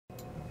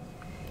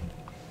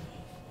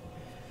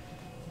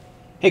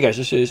Hey guys,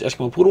 this is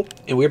Eskimo Poodle,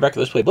 and we're back to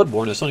Let's Play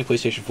Bloodborne on the Sony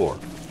PlayStation 4.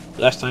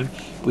 Last time,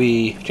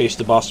 we chased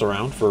the boss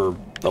around for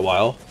a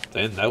while,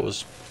 and that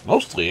was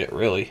mostly it,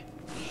 really.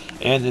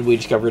 And then we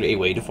discovered a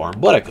way to farm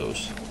blood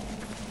echoes.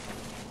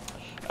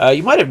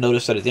 You might have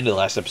noticed that at the end of the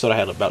last episode I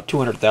had about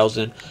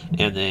 200,000,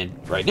 and then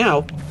right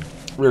now,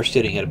 we're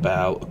sitting at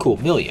about a cool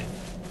million.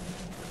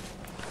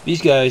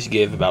 These guys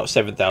give about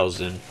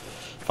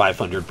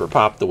 7,500 per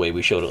pop, the way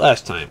we showed it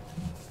last time.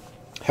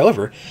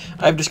 However,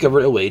 I've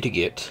discovered a way to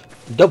get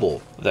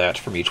double that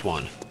from each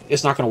one.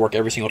 It's not going to work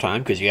every single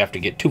time because you have to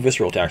get 2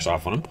 visceral attacks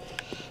off on them.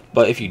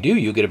 But if you do,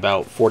 you get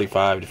about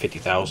 45 to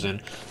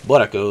 50,000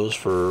 blood echoes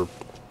for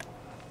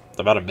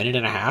about a minute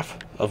and a half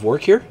of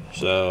work here.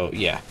 So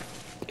yeah,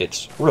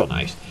 it's real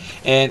nice.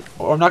 And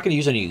I'm not going to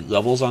use any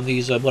levels on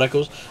these blood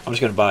echoes. I'm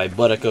just going to buy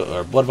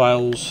blood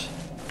vials,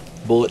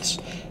 bullets,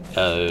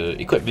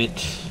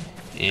 equipment,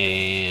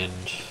 and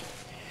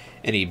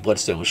any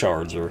bloodstone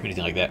shards or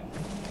anything like that.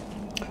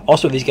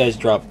 Also, these guys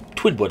drop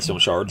twin bloodstone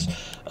shards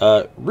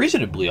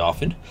reasonably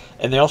often,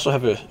 and they also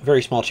have a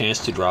very small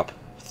chance to drop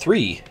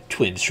 3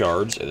 twin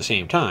shards at the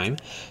same time.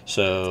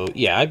 So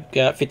yeah, I've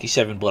got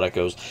 57 blood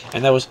echoes,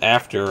 and that was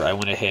after I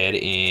went ahead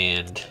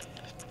and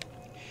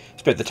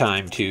spent the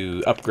time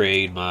to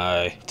upgrade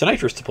my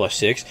nitrous to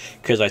 +6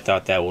 because I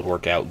thought that would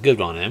work out good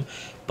on them.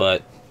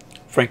 But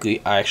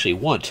frankly, I actually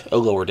want a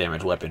lower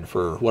damage weapon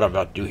for what I'm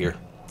about to do here.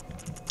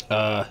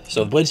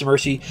 So the Blades of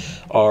Mercy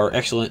are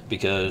excellent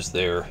because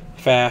they're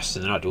fast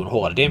and they're not doing a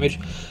whole lot of damage.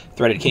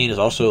 Threaded Cane is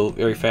also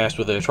very fast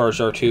with a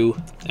charged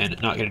R2 and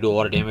not going to do a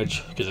lot of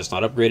damage because it's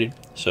not upgraded.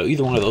 So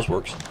either one of those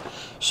works.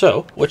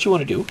 So what you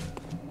want to do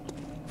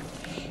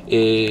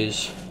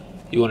is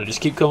you want to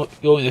just keep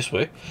going this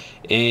way,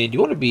 and you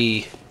want to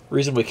be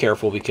reasonably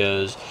careful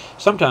because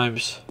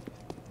sometimes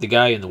the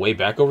guy in the way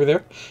back over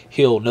there,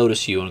 he'll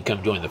notice you and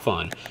come join the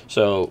fun.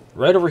 So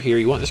right over here,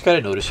 you want this guy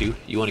to notice you.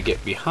 You want to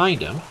get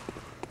behind him.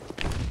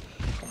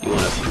 You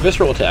want to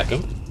visceral attack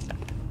him,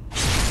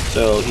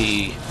 so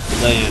he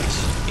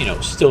lands, you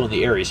know, still in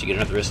the area, so you get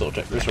another visceral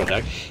attack,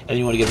 and then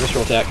you want to get a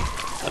visceral attack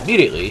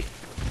immediately.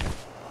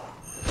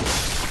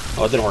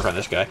 Oh, it didn't work on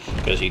this guy,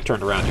 because he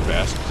turned around too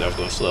fast, because I was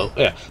going slow.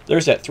 Yeah,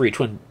 there's that 3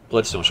 twin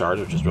bloodstone shards,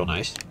 which is real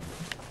nice.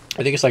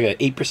 I think it's like an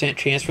 8%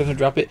 chance for them to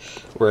drop it,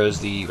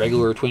 whereas the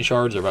regular twin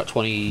shards are about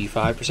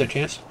 25%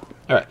 chance.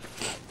 Alright,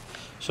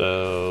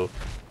 so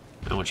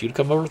I want you to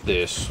come over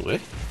this way.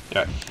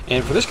 Alright,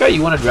 and for this guy,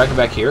 you want to drag him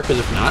back here, because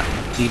if not,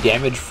 the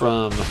damage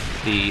from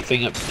the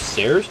thing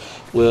upstairs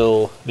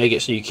will make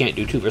it so you can't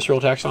do 2 visceral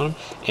attacks on him,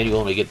 and you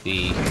only get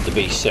the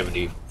base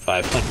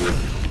 7,500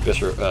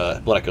 visceral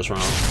blood echoes from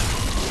him.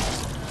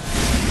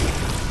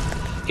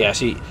 Yeah,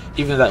 see,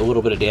 even that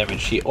little bit of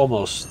damage, he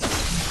almost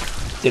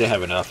didn't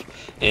have enough,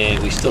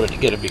 and we still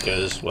didn't get him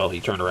because, well, he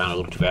turned around a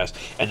little too fast.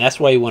 And that's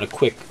why you want a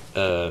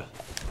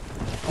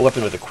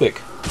weapon with a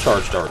quick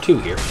charged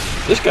R2 here.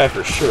 This guy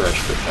for sure I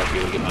should be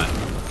able to get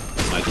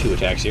my 2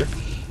 attacks here.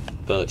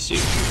 But let's see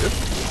here.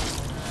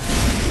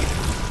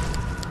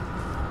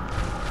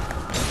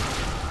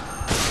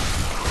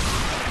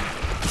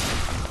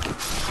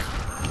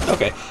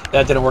 Okay,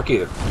 that didn't work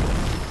either.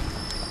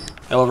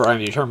 However, I'm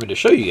determined to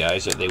show you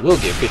guys that they will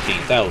give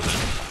 15,000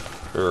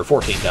 or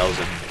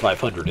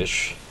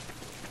 14,500-ish.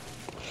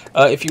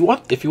 If you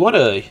want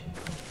to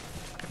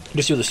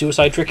just do the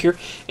suicide trick here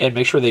and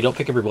make sure they don't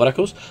pick up your blood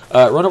echoes,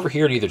 run over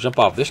here and either jump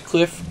off this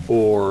cliff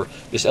or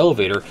this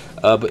elevator.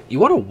 But you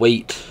want to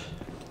wait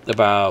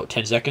about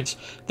 10 seconds.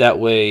 That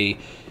way,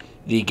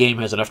 the game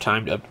has enough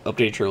time to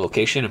update your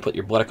location and put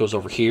your blood echoes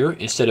over here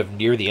instead of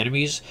near the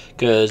enemies.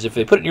 Because if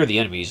they put it near the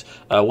enemies,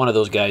 one of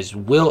those guys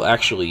will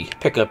actually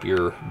pick up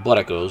your blood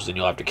echoes, and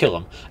you'll have to kill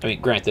them. I mean,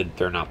 granted,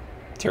 they're not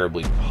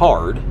terribly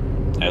hard,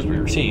 as we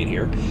were seeing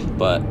here,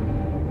 but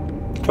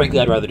frankly,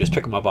 I'd rather just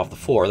pick them up off the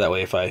floor. That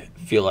way, if I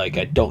feel like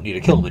I don't need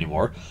to kill them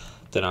anymore,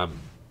 then I'm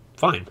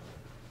fine.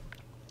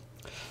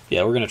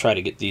 Yeah, we're going to try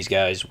to get these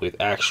guys with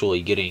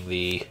actually getting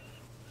the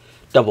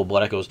double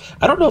blood echoes.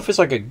 I don't know if it's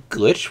like a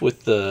glitch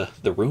with the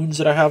runes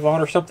that I have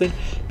on or something,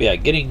 but yeah,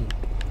 getting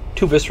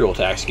 2 visceral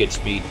attacks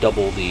gets me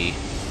double the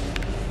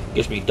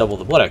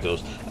blood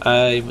echoes.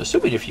 I'm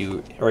assuming if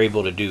you are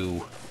able to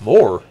do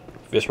more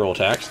visceral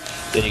attacks,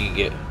 then you can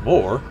get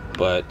more,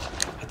 but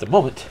at the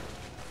moment,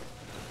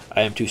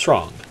 I am too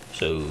strong,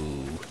 so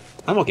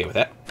I'm okay with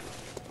that.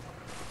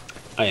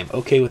 I am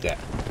okay with that.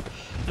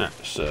 Alright,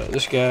 so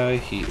this guy,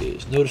 he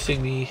is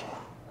noticing me.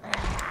 I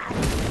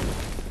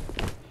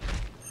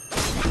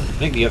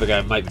think the other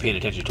guy might be paying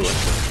attention to it.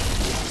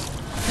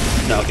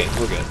 No, okay,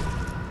 we're good.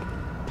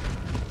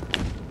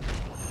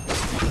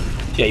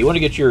 So yeah, you want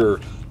to get your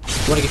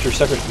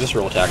second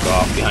visceral attack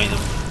off behind them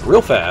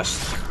real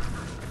fast.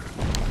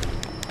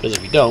 Because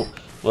if you don't,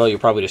 well, you'll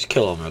probably just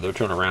kill them or they'll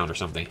turn around or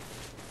something.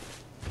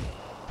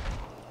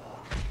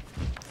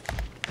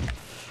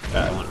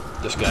 Alright, I want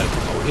this guy to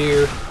come over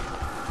here.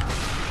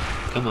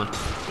 Come on,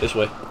 this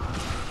way.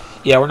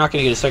 Yeah, we're not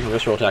going to get a second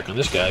visceral attack on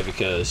this guy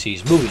because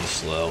he's moving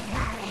slow.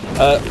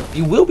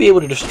 You will be able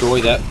to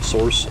destroy that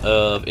source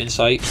of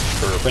insight,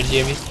 or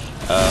frenzy, I mean,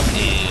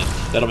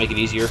 and that'll make it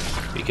easier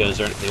because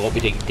they won't be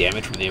taking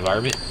damage from the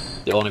environment.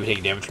 They'll only be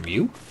taking damage from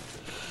you.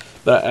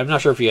 But I'm not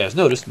sure if you guys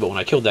noticed, but when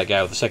I killed that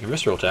guy with the second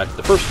visceral attack,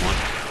 the first one,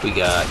 we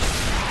got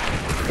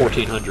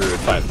 1,400,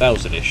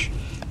 5,000-ish,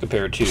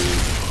 compared to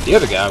the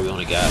other guy, we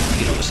only got,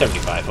 you know, the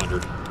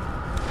 7,500.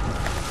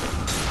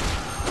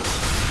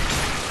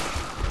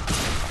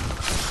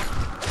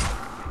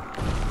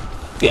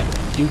 Yeah,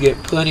 you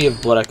get plenty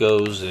of blood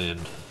echoes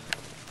and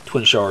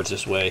twin shards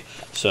this way,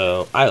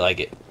 so I like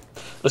it.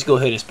 Let's go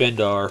ahead and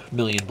spend our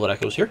 1,000,000 blood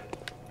echoes here,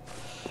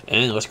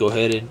 and let's go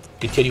ahead and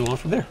continue on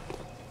from there.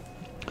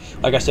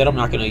 Like I said, I'm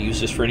not going to use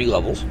this for any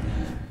levels.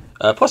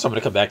 Plus, I'm going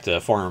to come back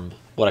to farm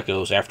blood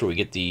echoes after we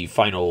get the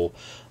final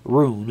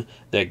rune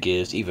that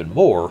gives even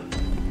more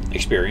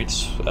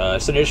experience.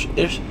 It's an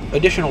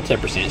additional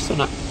 10%, still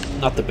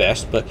not the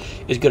best, but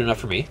it's good enough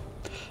for me.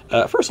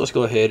 First, let's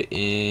go ahead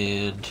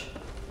and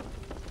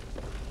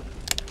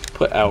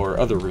put our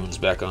other runes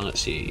back on. Let's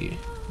see.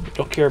 We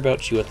don't care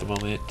about you at the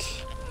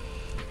moment.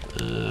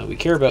 We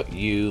care about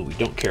you. We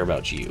don't care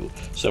about you.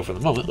 So for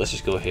the moment, let's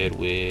just go ahead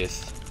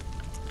with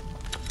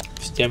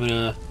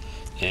stamina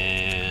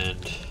and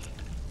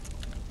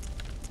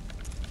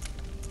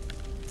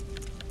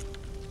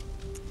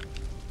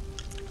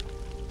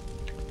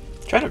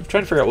trying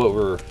to figure out what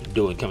we're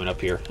doing coming up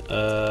here.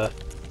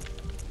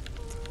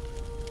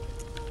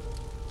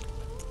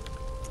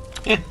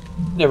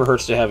 Never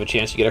hurts to have a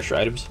chance to get extra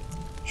items.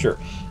 Sure.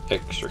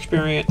 Extra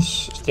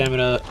experience,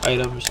 stamina,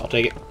 items, I'll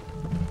take it.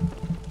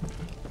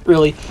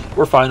 Really,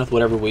 we're fine with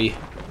whatever we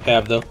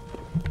have, though.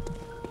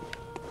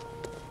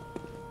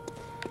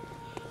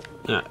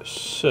 Alright,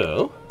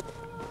 so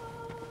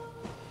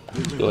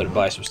let's go ahead and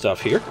buy some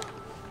stuff here.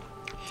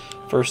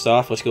 First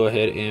off, let's go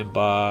ahead and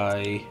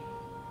buy...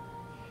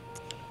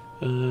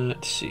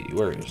 let's see,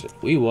 where is it?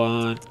 We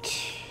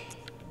want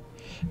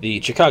the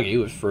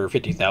Chikage for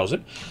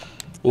 50,000.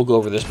 We'll go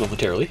over this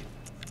momentarily.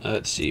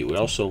 Let's see, we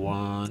also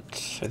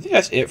want... I think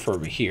that's it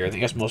from here. I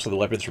think that's most of the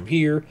weapons from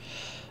here.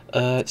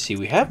 Let's see,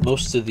 we have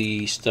most of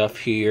the stuff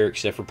here,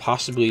 except for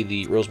possibly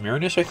the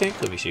Rosmarinus, I think.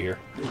 Let me see here.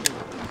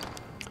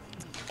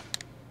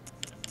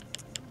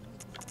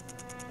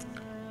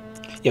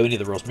 Yeah, we need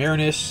the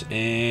Rosmarinus,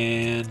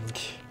 and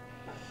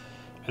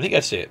I think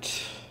that's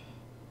it.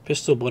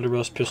 Pistol,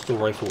 blunderbuss, pistol,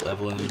 rifle,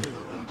 Evelyn.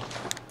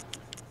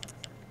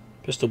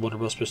 Pistol,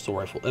 blunderbuss, pistol,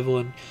 rifle,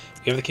 Evelyn.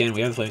 We have the cannon,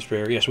 we have the flame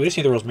sprayer. Yes, we just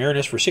need the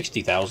Rosmarinus for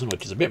 60,000,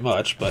 which is a bit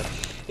much, but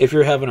if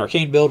you're having an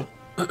arcane build,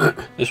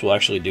 this will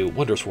actually do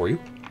wonders for you.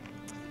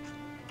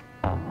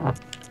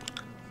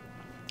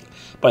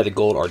 Buy the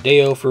gold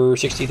Ardeo for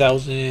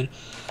 60,000.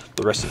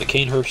 The rest of the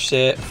Caneherf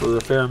set for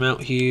a fair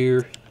amount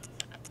here.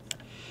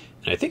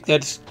 And I think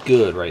that's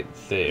good right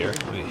there.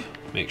 Let me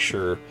make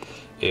sure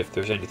if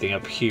there's anything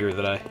up here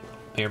that I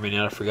may or may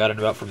not have forgotten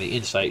about from the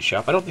Insight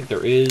shop. I don't think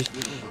there is,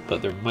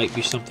 but there might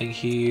be something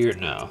here.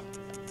 No.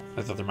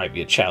 I thought there might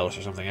be a chalice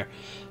or something there.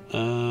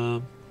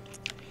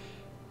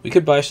 We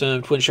could buy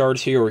some twin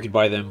shards here, or we could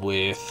buy them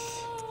with...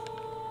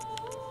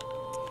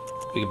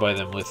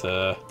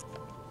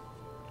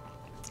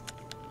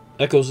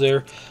 echoes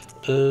there.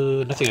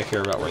 Nothing I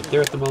care about right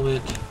there at the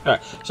moment.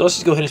 Alright, so let's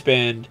just go ahead and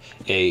spend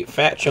a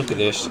fat chunk of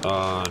this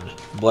on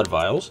blood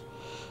vials.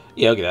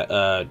 Yeah, look at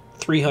that.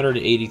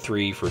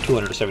 383 for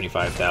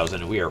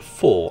 275,000, and we are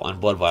full on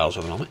blood vials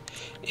at the moment.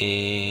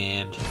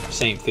 And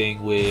same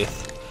thing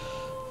with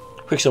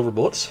Quicksilver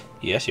bullets.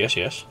 Yes, yes,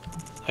 yes.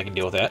 I can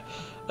deal with that.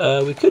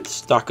 We could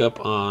stock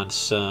up on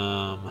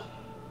some...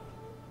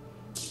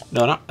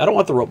 No, I don't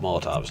want the rope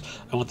Molotovs.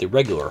 I want the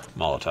regular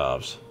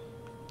Molotovs.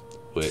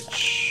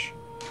 Which...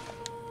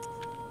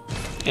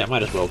 yeah,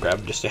 might as well grab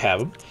them just to have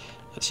them.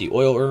 Let's see,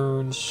 oil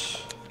urns.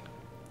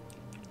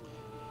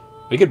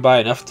 We could buy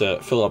enough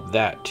to fill up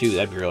that, too.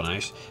 That'd be real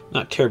nice.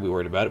 Not terribly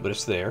worried about it, but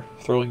it's there.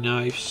 Throwing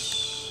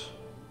knives.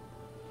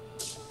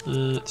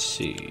 Let's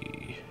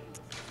see.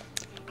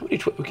 How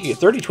many we can get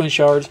 30 twin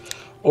shards,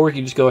 or we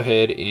can just go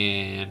ahead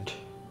and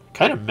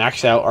kind of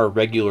max out our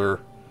regular...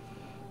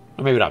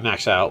 or maybe not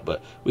max out,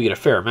 but we get a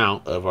fair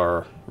amount of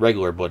our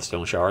regular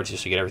bloodstone shards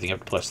just to get everything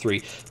up to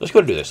 +3. Let's go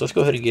ahead and do this. Let's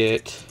go ahead and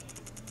get...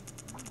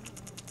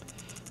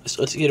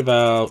 Let's get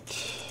about...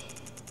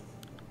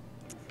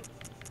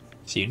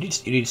 see, you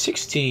need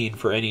 16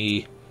 for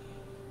any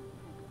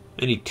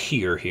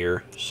tier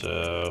here,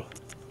 so...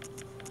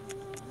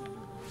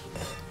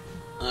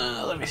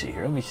 let me see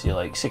here. Let me see,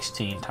 like,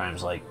 16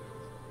 times, like,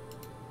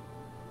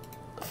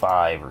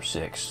 5 or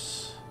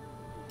 6.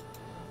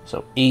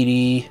 So,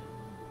 80...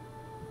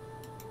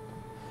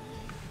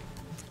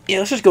 yeah,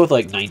 let's just go with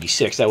like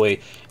 96. That way,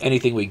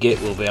 anything we get,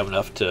 we'll have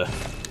enough to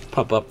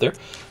pump up there.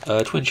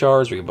 Twin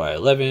shards, we can buy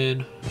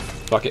 11.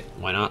 Fuck it,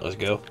 why not? Let's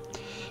go.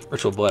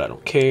 Ritual blood, I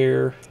don't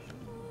care.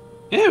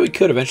 Yeah, we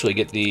could eventually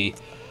get the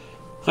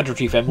Hunter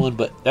Chief Emblem,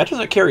 but that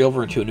doesn't carry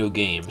over into a new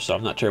game, so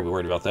I'm not terribly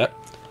worried about that.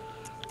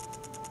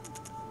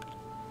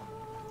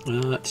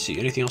 Let's see,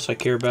 anything else I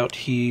care about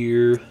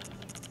here?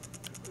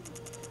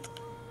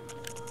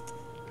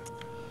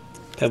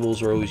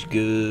 Pebbles are always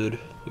good.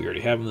 We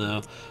already have them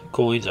though.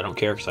 Coins, I don't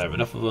care because I have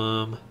enough of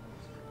them.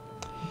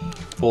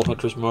 Fold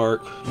Hunter's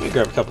Mark. Let me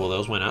grab a couple of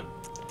those, why not?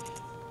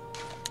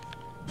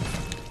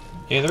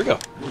 And there we go.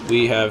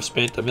 We have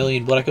spent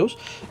 1,000,000 blood echoes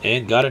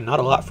and got not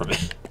a lot from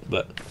it,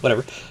 but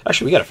whatever.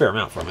 Actually, we got a fair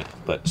amount from it,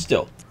 but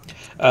still.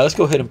 Let's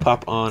go ahead and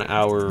pop on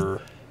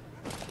our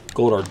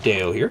Gold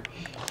Ardeo here.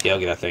 Yeah,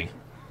 look at that thing.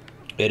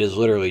 It is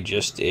literally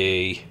just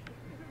a...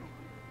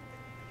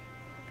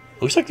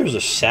 Looks like there's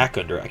a sack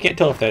under it. I can't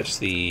tell if that's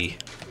the...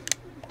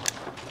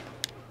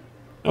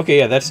 Okay,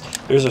 yeah,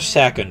 there's a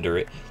sack under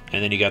it,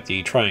 and then you got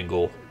the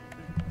triangle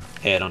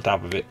head on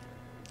top of it.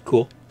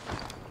 Cool.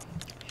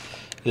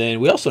 Then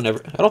we also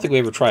never... I don't think we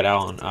ever tried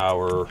out on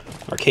our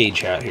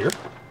cage hat here.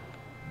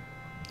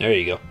 There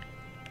you go.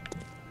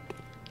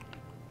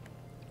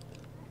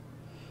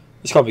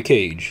 It's called me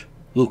Cage.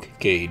 Luke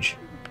Cage.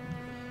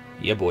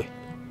 Yeah, boy.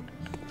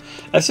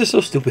 That's just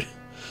so stupid.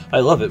 I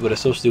love it, but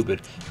it's so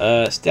stupid.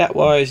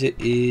 Stat-wise, it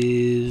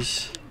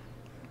is...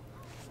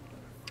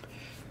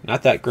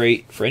 not that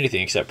great for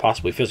anything except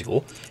possibly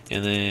physical.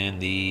 And then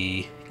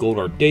the Gold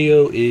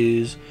Ardeo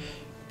is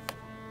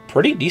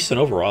pretty decent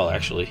overall,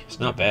 actually. It's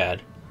not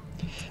bad.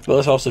 But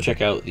let's also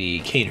check out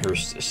the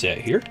Canehurst set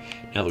here,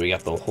 now that we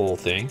got the whole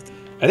thing.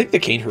 I think the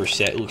Canehurst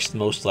set looks the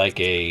most like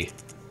a...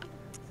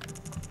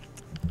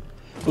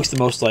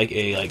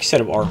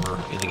 set of armor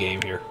in the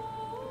game here.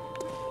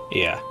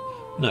 Yeah,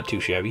 not too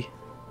shabby.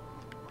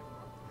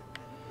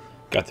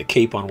 Got the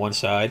cape on one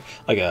side,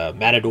 like a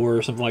matador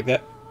or something like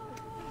that.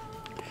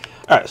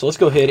 Alright, so let's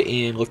go ahead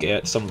and look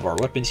at some of our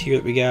weapons here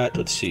that we got.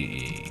 Let's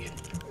see.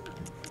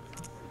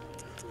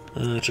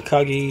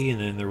 Chikage, and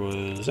then there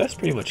was... That's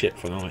pretty much it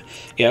for the moment.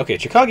 Yeah, okay,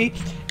 Chikage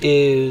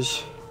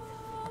is...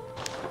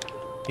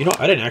 You know,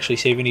 I didn't actually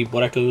save any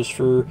blood echoes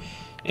for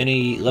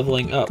any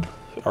leveling up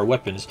our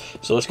weapons.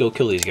 So let's go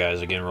kill these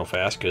guys again real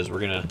fast, because we're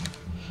gonna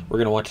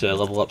want to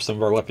level up some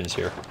of our weapons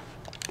here.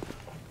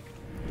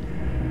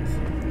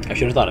 I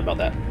should have thought about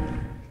that.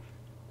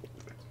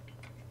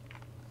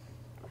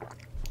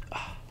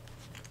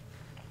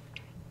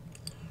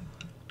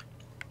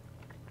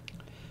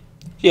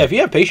 Yeah, if you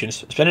have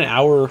patience, spend an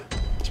hour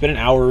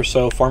or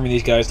so farming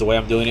these guys the way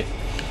I'm doing it,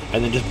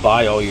 and then just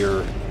buy all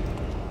your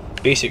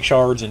basic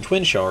shards and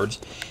twin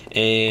shards,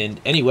 and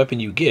any weapon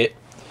you get,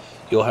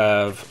 you'll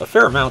have a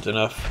fair amount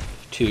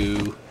enough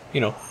to,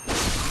 you know,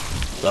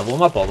 level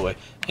them up all the way.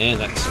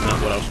 And that's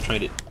not what I was trying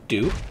to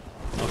do.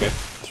 Okay,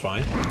 that's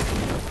fine.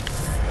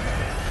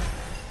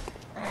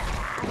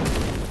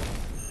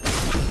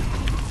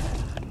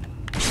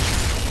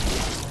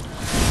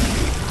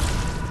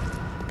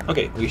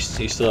 Okay,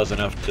 he still has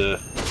enough to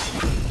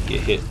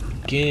get hit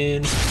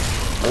again.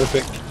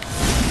 Perfect.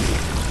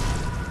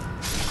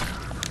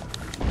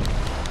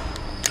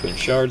 Twin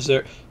shards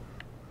there.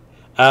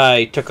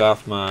 I took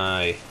off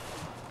my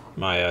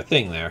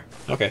thing there.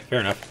 Okay,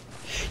 fair enough.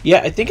 Yeah,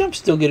 I think I'm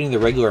still getting the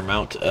regular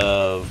amount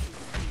of...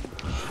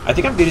 I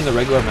think I'm getting the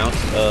regular amount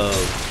of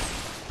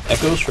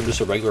echoes from just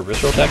a regular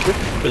visceral attack here,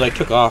 because I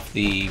took off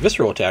the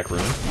visceral attack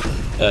rune.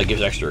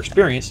 Gives extra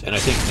experience, and I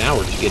think now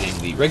we're just getting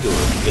the regular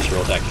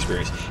visceral attack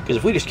experience. Because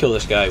if we just kill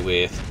this guy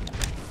with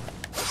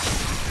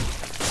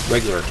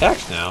regular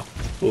attacks now,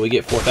 will we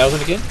get 4,000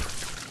 again?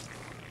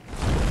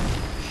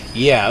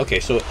 Yeah, okay,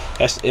 so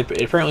it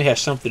apparently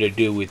has something to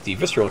do with the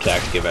visceral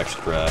attacks give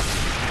extra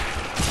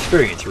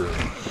experience rune.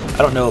 I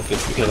don't know if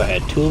it's because I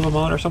had 2 of them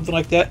on or something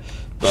like that,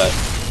 but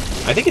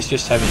I think it's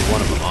just having 1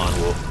 of them on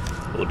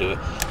will do it.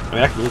 I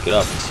mean, I can look it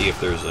up and see if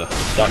there's a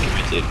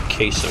documented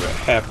case of it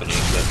happening,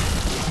 but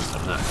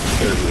I'm not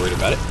terribly worried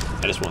about it.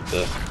 I just want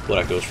the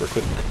blood echoes for a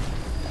quick...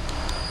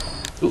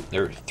 Ooh,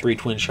 there are 3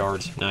 twin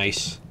shards.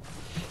 Nice.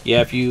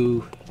 Yeah, if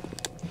you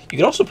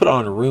can also put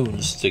on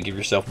runes to give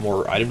yourself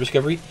more item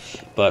discovery,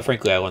 but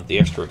frankly I want the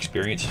extra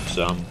experience,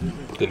 so I'm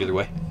good either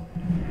way.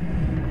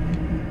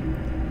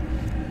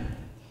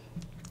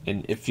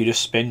 And if you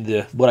just spend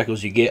the blood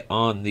echoes you get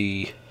on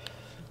the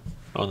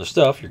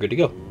stuff, you're good to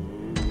go.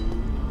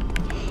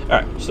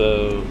 Alright,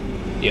 so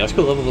yeah, let's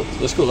go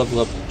level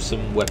up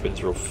some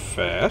weapons real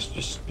fast,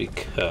 just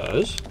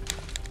because.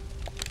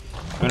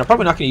 I mean, I'm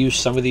probably not going to use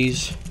some of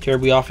these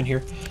terribly often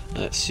here.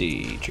 Let's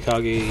see,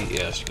 Chikage,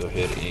 yes, go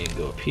ahead and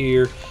go up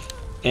here.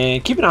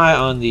 And keep an eye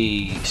on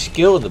the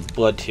skill and the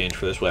blood tinge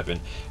for this weapon.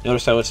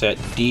 Notice how it's at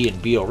D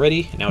and B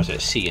already, and now it's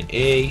at C and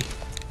A.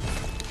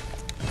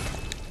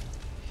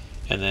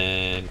 And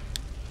then,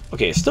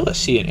 okay, it's still at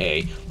C and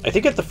A. I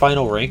think at the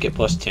final rank at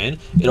plus 10,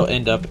 it'll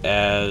end up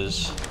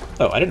as...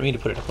 Oh, I didn't mean to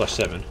put it to plus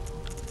 7.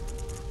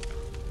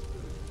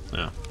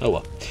 Oh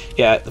well.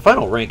 Yeah, at the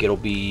final rank, it'll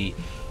be,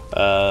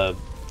 I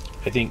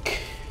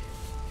think,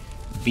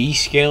 B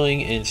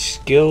scaling in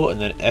skill,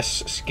 and then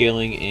S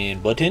scaling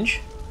in blood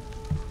tinge.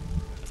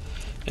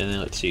 And then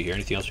let's see here,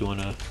 anything else we want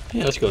to...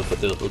 Yeah, let's go and put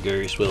the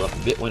Ligurious Will up a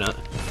bit, why not?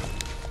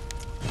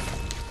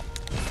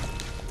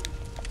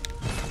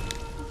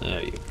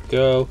 There you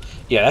go.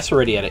 Yeah, that's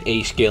already at an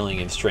A scaling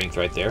in strength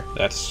right there.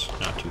 That's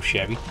not too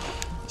shabby.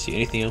 Let's see,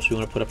 anything else we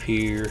want to put up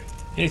here?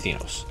 Anything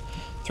else?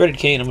 Threaded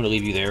Cane, I'm going to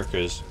leave you there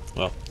because,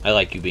 well, I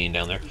like you being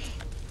down there.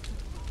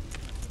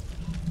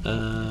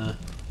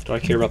 Do I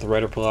care about the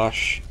Rider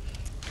Micolash?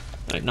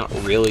 Not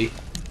really.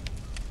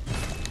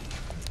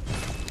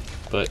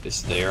 but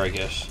it's there, I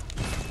guess.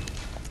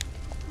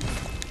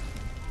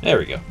 There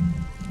we go.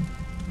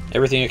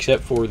 Everything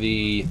except for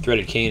the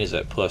threaded cane is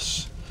at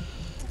plus.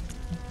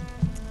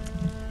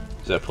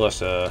 Is at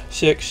plus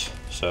 6,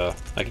 so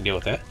I can deal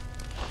with that.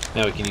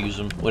 Now we can use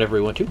them whenever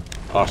we want to.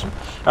 Awesome.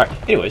 All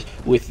right. Anyways,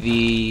 with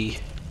the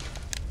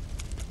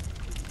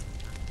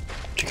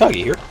Chikage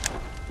here,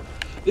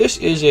 this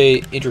is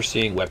a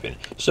interesting weapon.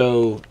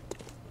 So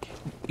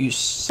you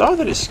saw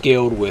that it's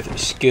scaled with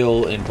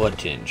skill and blood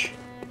tinge.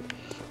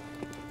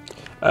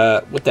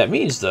 What that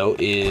means, though,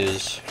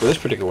 is for this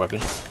particular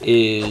weapon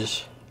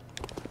is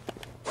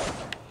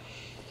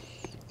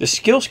the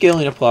skill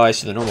scaling applies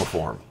to the normal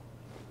form.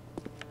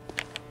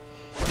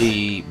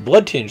 The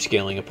blood tinge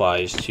scaling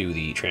applies to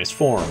the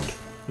transformed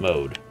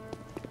mode.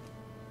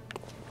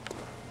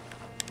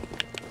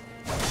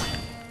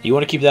 You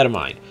want to keep that in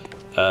mind.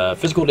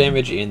 Physical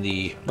damage in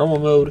the normal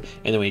mode,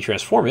 and then when you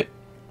transform it,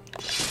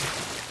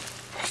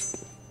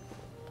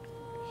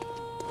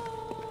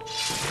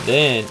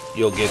 then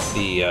you'll get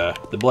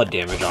the blood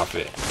damage off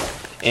it.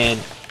 And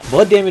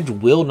blood damage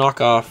will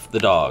knock off the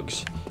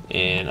dogs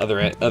and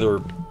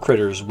other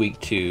critters weak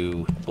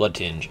to blood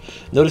tinge.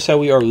 Notice how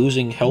we are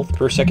losing health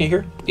per second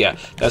here? Yeah,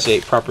 that's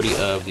a property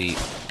of the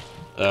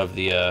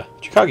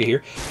Chikage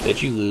here,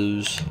 that you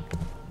lose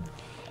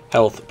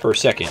health per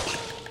second.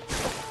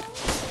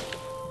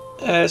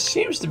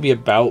 Seems to be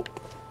about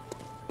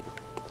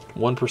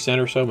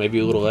 1% or so, maybe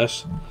a little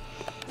less.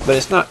 But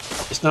it's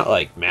not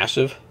like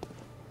massive.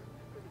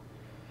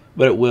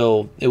 But it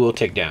will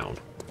tick down.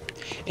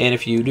 And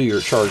if you do your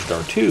charged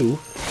R2,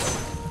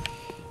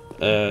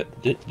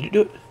 did you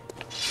do it?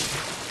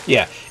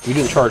 Yeah, if you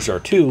do the charged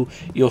R2,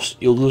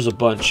 you'll lose a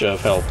bunch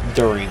of health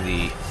during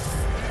the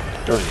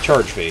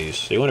charge phase.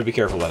 So you want to be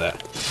careful about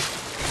that.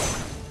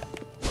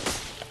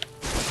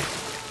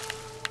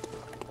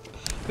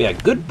 But yeah,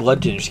 good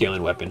blood tinge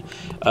scaling weapon.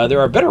 There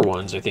are better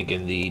ones, I think,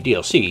 in the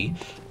DLC,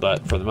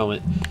 but for the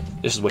moment,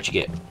 this is what you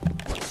get.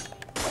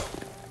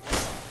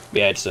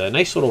 Yeah, it's a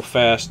nice little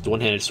fast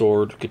one-handed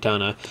sword,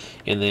 katana,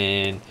 and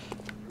then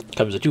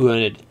comes a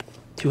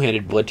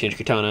two-handed blood tinge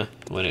katana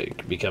when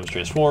it becomes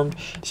transformed.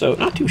 So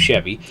not too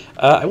shabby.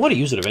 I want to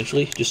use it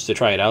eventually just to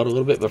try it out a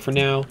little bit, but for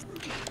now,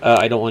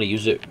 I don't want to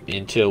use it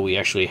until we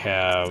actually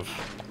have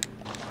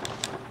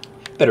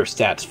better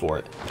stats for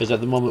it. Because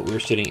at the moment we're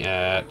sitting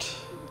at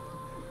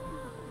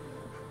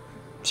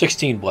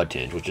 16 blood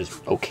tinge, which is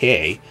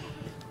okay,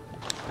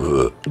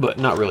 but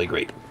not really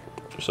great.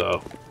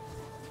 So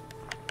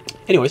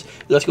anyways,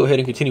 let's go ahead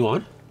and continue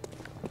on.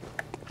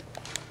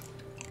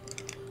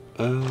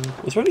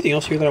 Was there anything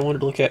else here that I wanted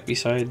to look at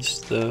besides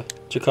the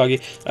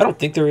Chikage? I don't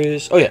think there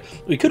is. Oh yeah,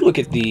 we could look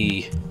at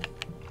the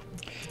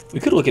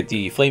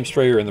Flame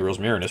Sprayer and the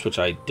Rosmarinus, which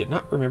I did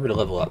not remember to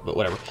level up, but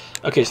whatever.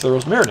 Okay, so the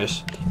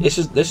Rosmarinus, this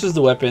is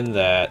the weapon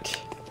that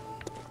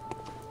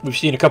we've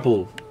seen a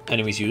couple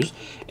enemies use,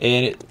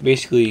 and it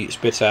basically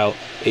spits out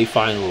a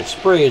fine little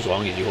spray as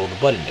long as you hold the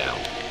button down.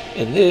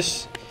 And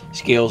this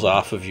scales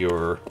off of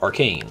your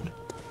arcane.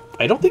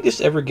 I don't think this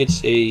ever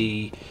gets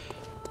a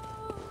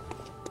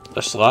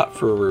slot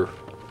for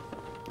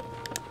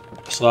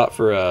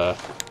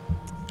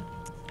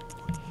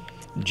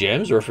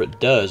gems, or if it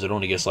does, it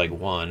only gets like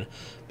one.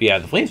 But yeah,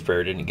 the Flame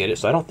Sprayer didn't get it,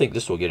 so I don't think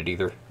this will get it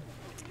either.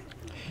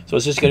 So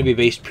it's just going to be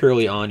based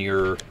purely on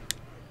your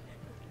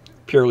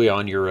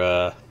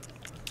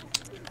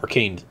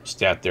arcane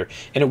stat there,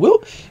 and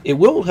it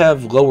will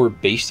have lower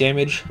base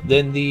damage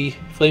than the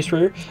Flame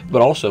Sprayer,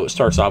 but also it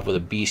starts off with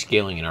a B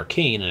scaling in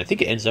arcane, and I think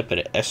it ends up at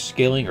an S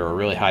scaling or a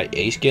really high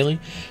A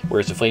scaling,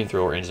 whereas the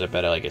Flamethrower ends up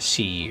at like a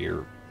C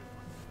or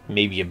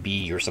maybe a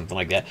B or something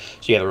like that.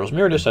 So yeah, the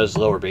Rosmarinus has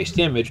lower base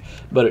damage,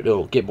 but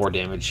it'll get more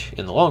damage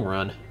in the long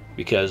run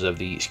because of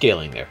the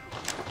scaling there.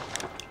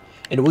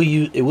 And it will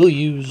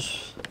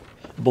use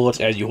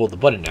bullets as you hold the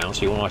button down,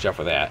 so you want to watch out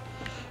for that.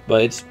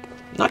 But it's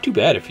not too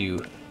bad if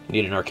you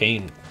need an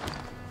arcane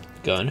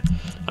gun.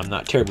 I'm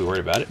not terribly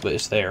worried about it, but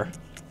it's there.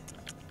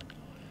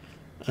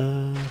 We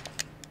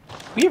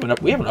haven't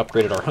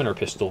upgraded our hunter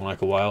pistol in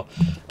like a while.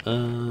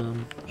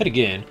 And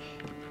again,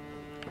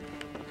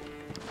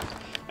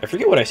 I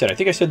forget what I said. I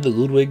think I said the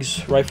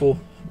Ludwig's rifle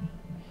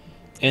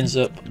ends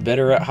up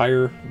better at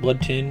higher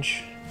blood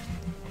tinge.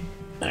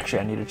 Actually,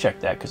 I need to check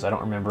that because I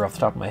don't remember off the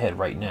top of my head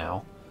right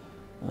now.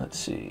 Let's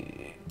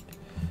see.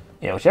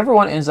 Yeah, whichever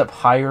one ends up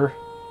higher,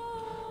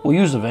 we'll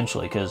use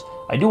eventually, because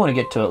I do want to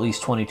get to at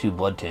least 22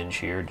 blood tinge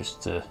here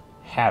just to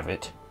have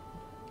it,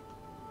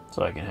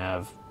 so I can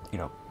have, you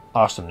know,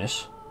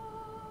 awesomeness.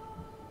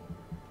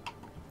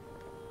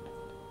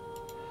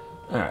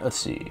 All right, let's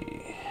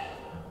see.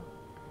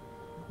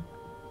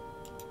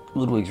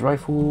 Ludwig's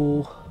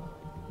rifle.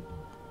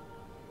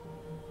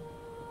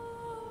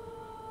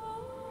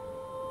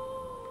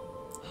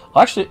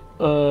 Well, actually,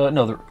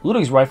 no, the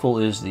Ludwig's rifle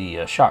is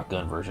the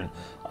shotgun version.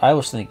 I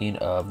was thinking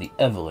of the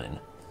Evelyn.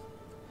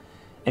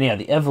 And yeah,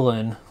 the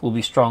Evelyn will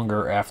be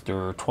stronger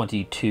after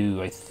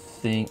 22, I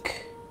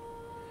think.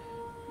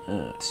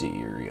 Let's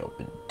see,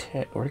 reopen.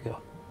 Where'd it go?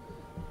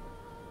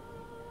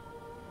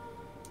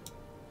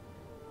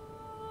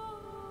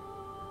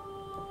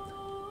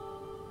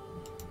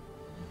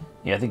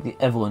 Yeah, I think the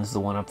Evelyn's the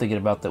one I'm thinking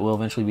about that will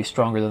eventually be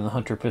stronger than the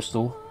Hunter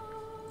pistol.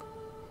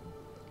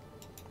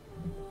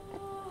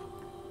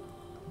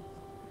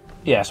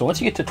 Yeah, so once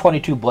you get to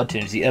 22 blood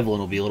tinge, the Evelyn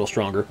will be a little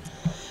stronger.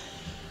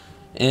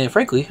 And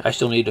frankly, I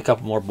still need a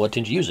couple more blood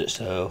tinge to use it,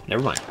 so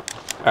never mind.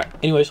 Alright,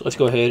 anyways, let's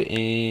go ahead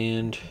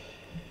and...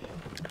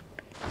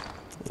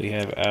 we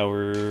have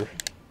our...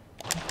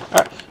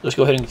 Alright, let's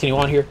go ahead and continue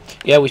on here.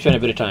 Yeah, we spent a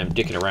bit of time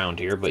dicking around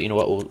here, but you know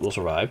what, we'll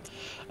survive.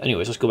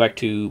 Anyways, let's go back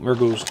to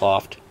Murgo's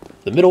Loft,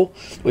 the middle,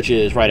 which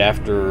is right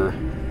after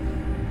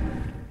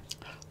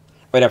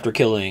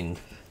killing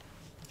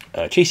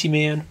Chasey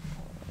Man.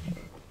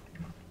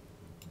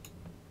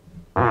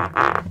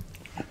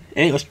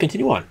 And let's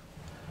continue on.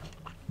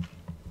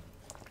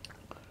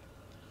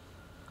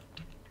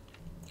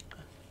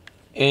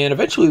 And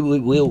eventually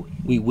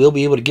we will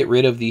be able to get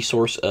rid of the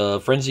source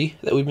of frenzy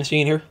that we've been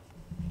seeing here.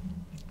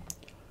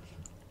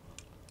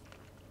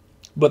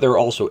 But there are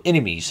also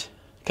enemies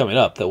coming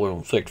up that will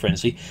inflict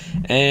frenzy,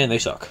 and they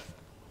suck.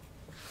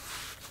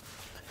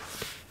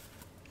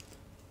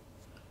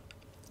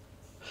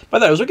 By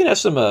the way, I was looking at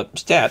some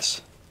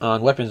stats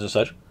on weapons and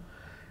such,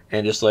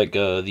 and just like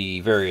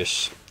the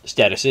various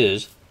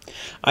statuses.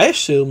 I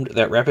assumed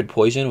that Rapid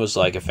Poison was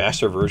like a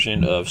faster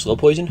version of Slow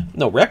Poison.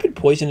 No, Rapid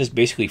Poison is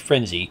basically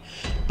Frenzy,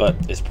 but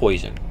it's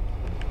poison.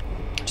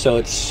 So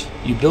it's,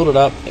 you build it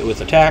up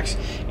with attacks,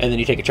 and then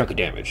you take a chunk of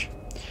damage.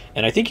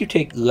 And I think you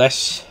take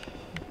less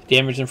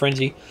damage than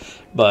Frenzy,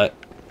 but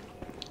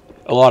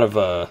a lot of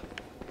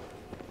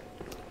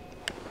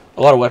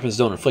weapons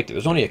don't inflict it.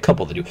 There's only a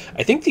couple that do.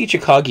 I think the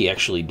Chikagi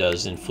actually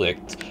does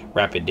inflict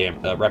rapid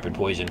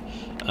poison.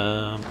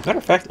 Matter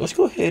of fact, let's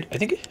go ahead.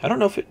 I don't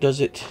know if it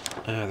does it.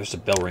 There's a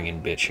bell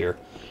ringing bitch here.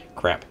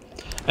 Crap.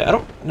 I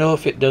don't know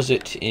if it does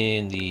it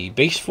in the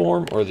base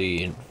form or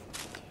the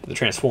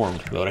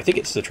transformed mode. I think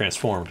it's the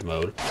transformed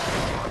mode.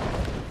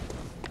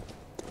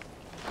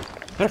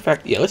 Matter of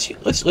fact, yeah,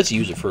 let's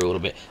use it for a little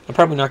bit. I'm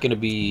probably not going to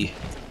be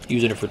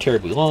using it for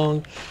terribly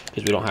long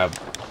because we don't have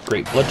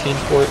great blood tinge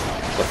for it.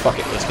 But fuck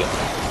it, let's go.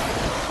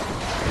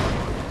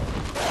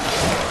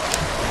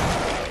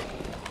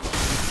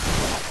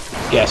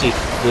 Yeah, see,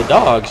 the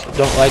dogs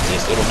don't like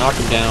this. It'll knock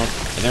them down,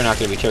 and they're not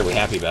going to be terribly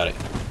happy about it.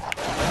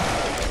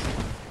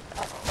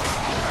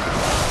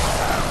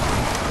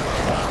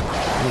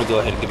 I'm going to go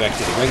ahead and get back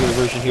to the regular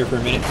version here for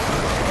a minute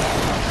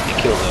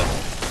and kill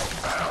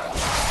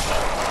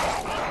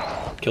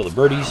the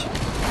birdies.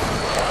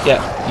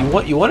 Yeah, you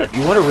want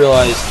to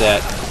realize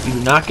that you do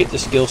not get the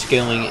skill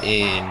scaling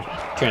in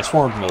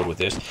transformed mode with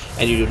this,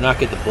 and you do not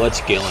get the blood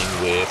scaling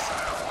with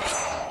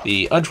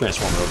the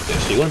untransformed mode with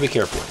this, so you want to be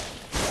careful.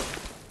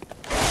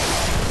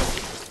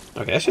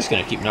 Okay, that's just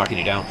going to keep knocking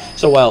you down.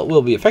 So while it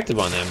will be effective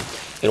on them,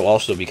 it'll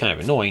also be kind of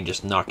annoying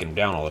just knocking them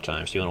down all the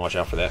time, so you want to watch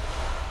out for that.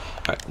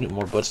 Alright,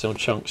 more bloodstone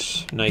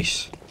chunks.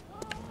 Nice.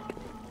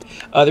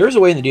 There is a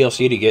way in the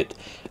DLC to get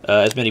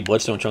as many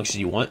bloodstone chunks as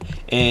you want,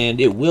 and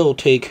it will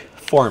take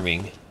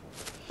farming.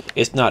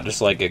 It's not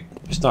just like a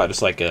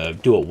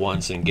do it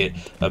once and get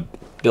a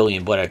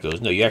billion blood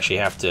echoes. No, you actually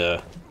have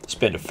to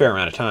spend a fair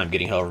amount of time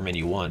getting however many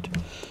you want.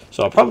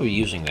 So I'll probably be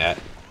using that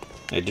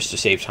just to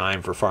save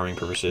time for farming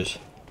purposes.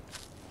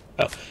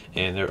 Oh,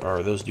 and there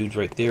are those dudes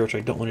right there, which I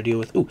don't want to deal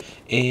with. Ooh,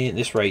 and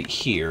this right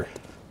here.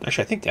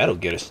 Actually, I think that'll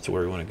get us to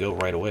where we want to go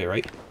right away,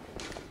 right?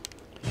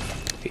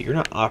 Okay, you're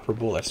not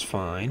operable. That's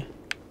fine.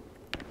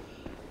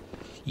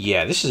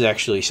 Yeah, this is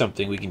actually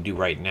something we can do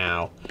right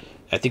now.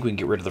 I think we can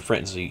get rid of the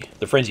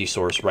frenzy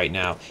source right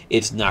now.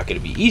 It's not going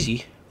to be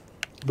easy,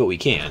 but we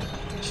can.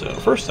 So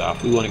first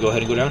off, we want to go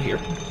ahead and go down here.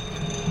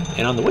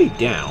 And on the way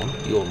down,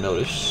 you'll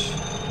notice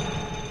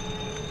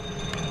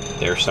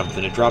there's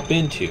something to drop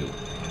into.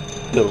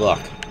 Good luck.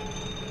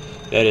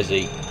 That is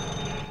a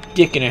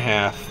dick and a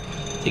half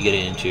to get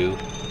into.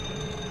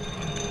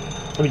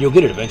 I mean, you'll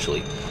get it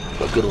eventually,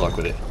 but good luck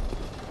with it.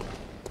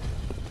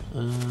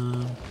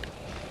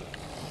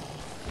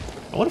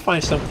 I want to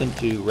find something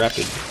to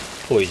rapid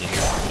poison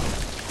here.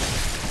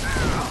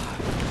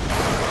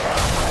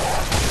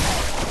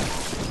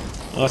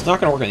 Well, it's not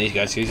going to work on these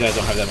guys, because these guys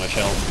don't have that much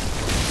health.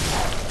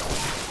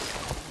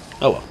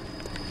 Oh well.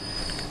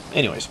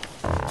 Anyways,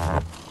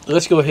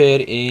 let's go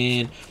ahead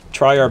and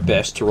try our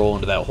best to roll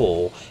into that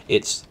hole.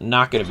 It's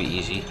not going to be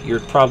easy.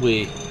 You're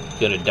probably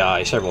going to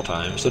die several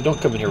times, so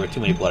don't come in here with too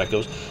many blood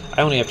echoes.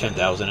 I only have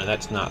 10,000, and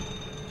that's not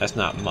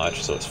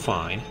much, so it's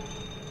fine.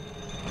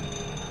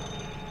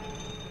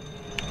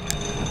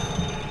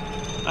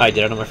 I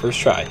did it on my first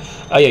try.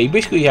 Yeah, you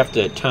basically have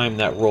to time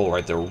that roll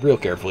right there real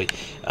carefully.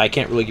 I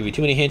can't really give you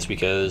too many hints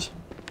because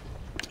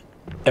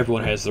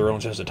everyone has their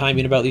own sense of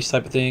timing about these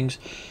type of things.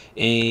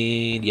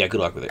 And yeah, good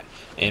luck with it.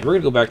 And we're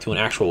going to go back to an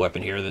actual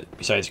weapon here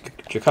besides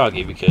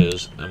Chikagi,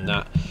 because I'm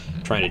not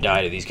trying to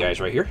die to these guys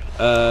right here.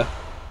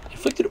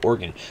 Inflicted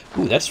organ.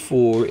 Ooh, that's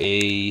for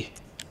a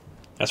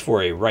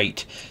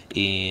rite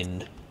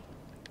in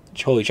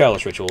Holy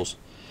Chalice rituals.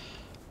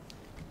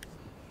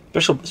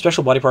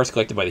 Special body parts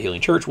collected by the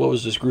Healing Church. What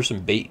was this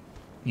gruesome bait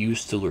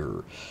used to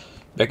lure?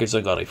 Beckons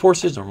ungodly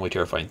forces, normally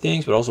terrifying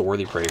things, but also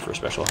worthy prey for a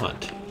special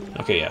hunt.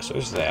 Okay, yeah, so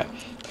there's that.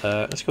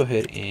 Let's go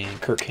ahead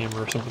and Kirk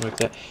Hammer or something like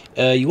that.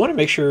 You want to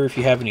make sure if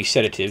you have any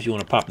sedatives, you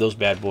want to pop those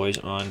bad boys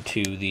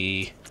onto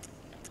the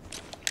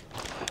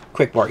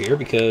quick bar here,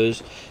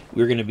 because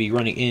we're going to be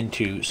running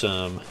into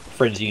some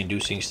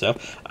frenzy-inducing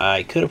stuff.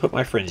 I could have put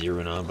my frenzy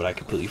rune on, but I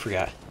completely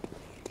forgot.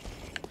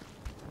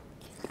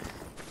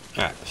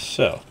 Alright,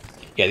 so,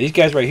 yeah, these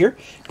guys right here,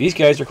 these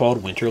guys are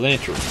called Winter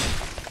Lanterns.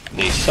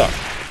 They suck.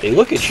 They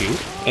look at you,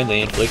 and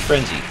they inflict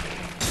frenzy.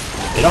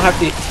 They don't have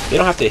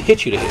to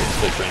hit you to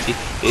inflict frenzy.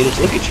 They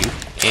just look at you,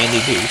 and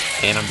they do,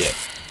 and I'm dead.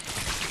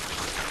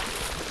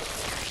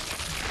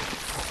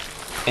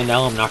 And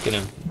now I'm not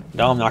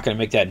gonna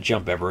make that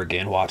jump ever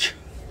again. Watch.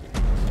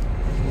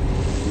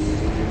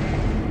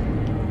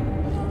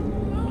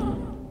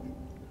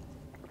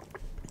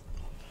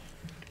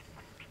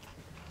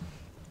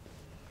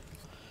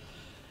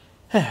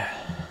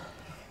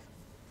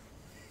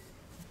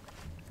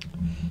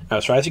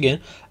 Let's try this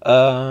again.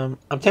 I'm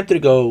tempted to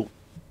go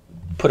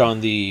put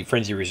on the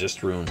Frenzy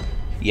Resist rune.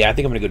 Yeah, I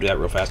think I'm gonna go do that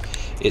real fast.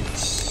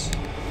 It's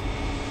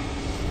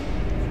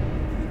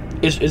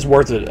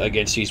worth it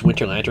against these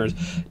Winter Lanterns,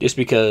 just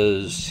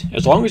because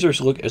as long as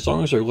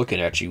they're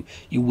looking at you,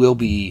 you will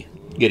be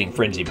getting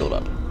frenzy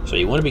buildup. So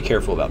you want to be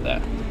careful about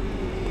that.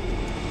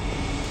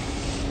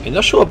 And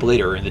they'll show up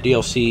later in the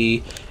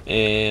DLC,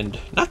 and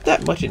not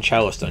that much in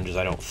Chalice Dungeons,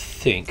 I don't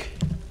think.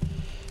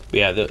 But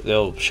yeah,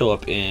 they'll show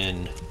up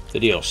in the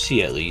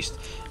DLC at least,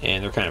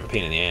 and they're kind of a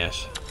pain in the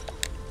ass.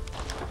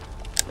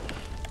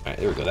 Alright,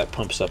 there we go. That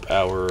pumps up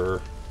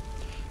our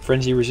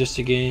Frenzy Resist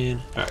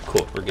again. Alright,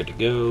 cool. We're good to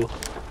go.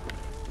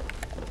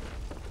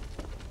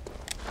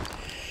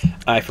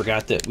 I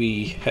forgot that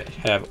we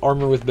have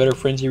armor with better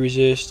Frenzy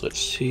Resist. Let's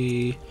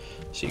see.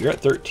 So you're at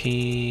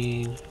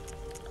 13.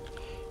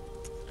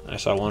 I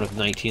saw one with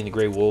 19, the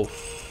Grey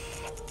Wolf.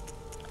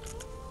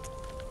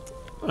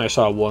 I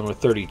saw one with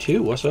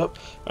 32. What's up?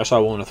 I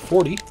saw one with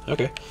 40.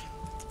 Okay.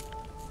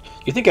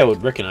 You think I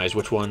would recognize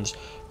which ones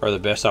are the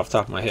best off the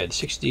top of my head.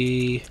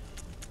 60.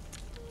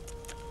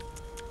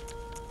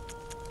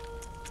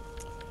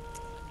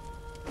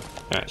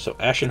 Alright, so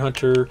Ashen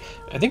Hunter.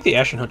 I think the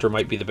Ashen Hunter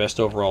might be the best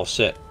overall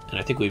set, and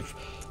I think we've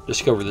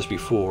discovered this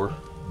before.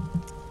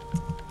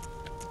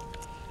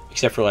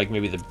 Except for like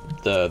maybe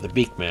the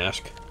beak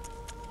mask.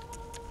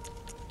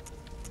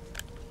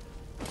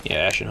 Yeah,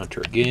 Ashen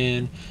Hunter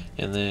again,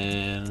 and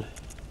then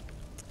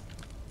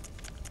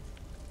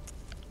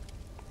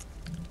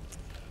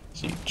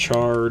see,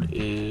 Charred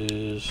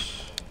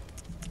is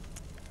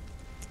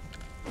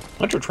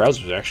Hunter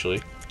Trousers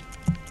actually.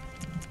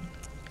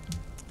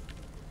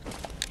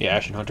 Yeah,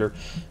 Ashen Hunter.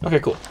 Okay,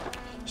 cool.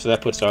 So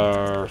that puts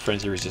our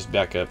Frenzy Resist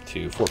back up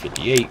to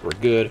 458. We're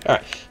good.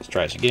 Alright, let's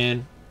try this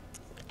again.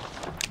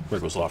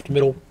 Wriggles Loft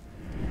middle.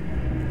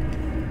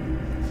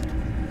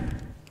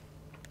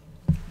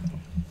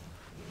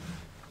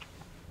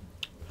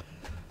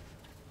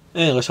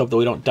 And let's hope that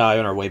we don't die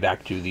on our way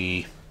back to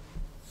the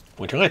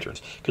Winter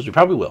Lanterns, because we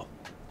probably will.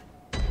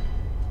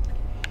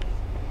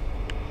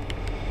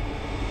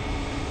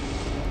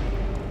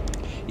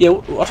 Yeah,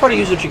 I'll try to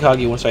use the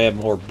Chikage once I have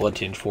more Blood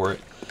Tinge for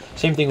it.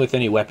 Same thing with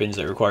any weapons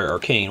that require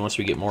Arcane. Once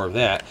we get more of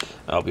that,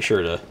 I'll be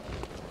sure to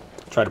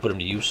try to put them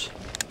to use.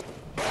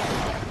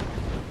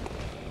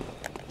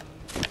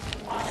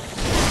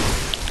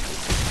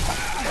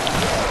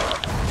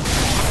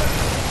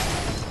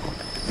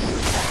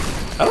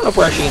 I don't know if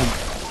we're actually going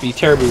to be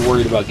terribly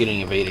worried about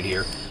getting evaded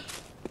here.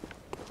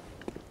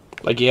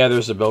 Like, yeah,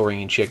 there's a bell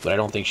ringing chick, but I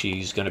don't think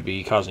she's going to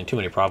be causing too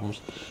many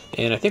problems.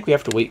 And I think we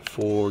have to wait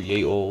for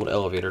yay old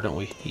elevator, don't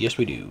we? Yes,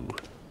 we do.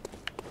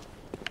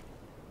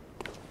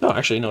 No,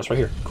 actually, no, it's right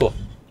here. Cool.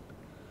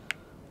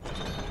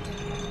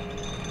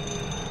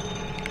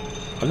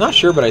 I'm not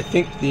sure, but I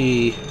think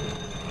the...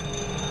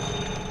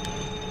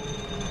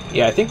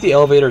 Yeah, I think the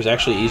elevator is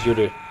actually easier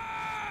to...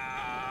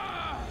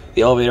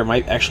 The elevator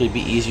might actually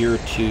be easier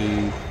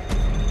to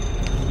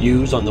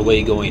use on the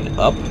way going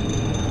up.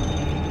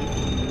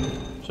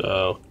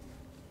 So...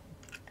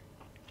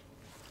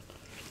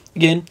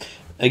 Again,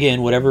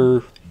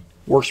 whatever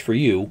works for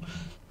you,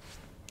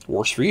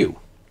 works for you.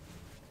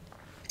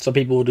 Some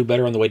people will do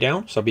better on the way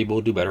down, some people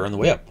will do better on the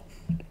way up.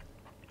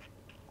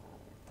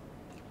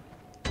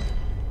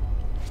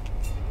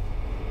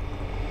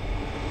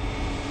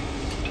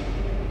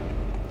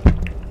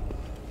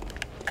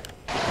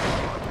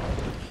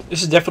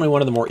 This is definitely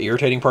one of the more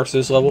irritating parts of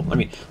this level. I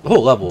mean, the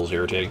whole level is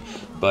irritating,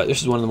 but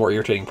this is one of the more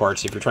irritating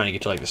parts if you're trying to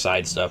get to like the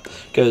side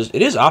stuff, because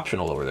it is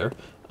optional over there.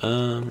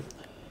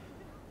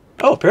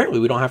 Oh, apparently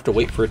we don't have to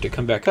wait for it to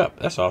come back up.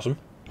 That's awesome.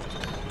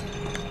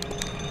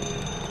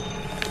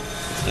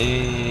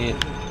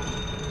 And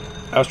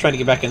I was trying to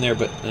get back in there,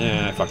 but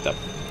I fucked up.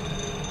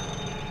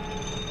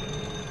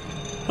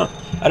 Huh.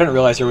 I didn't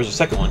realize there was a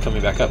second one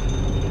coming back up.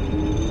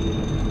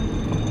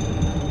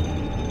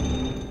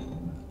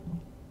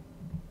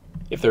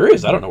 If there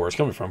is, I don't know where it's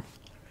coming from.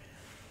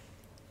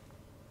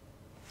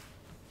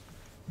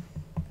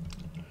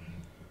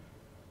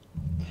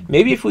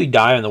 Maybe if we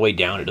die on the way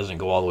down, it doesn't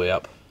go all the way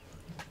up.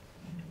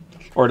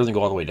 Or it doesn't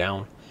go all the way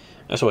down.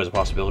 That's always a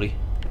possibility.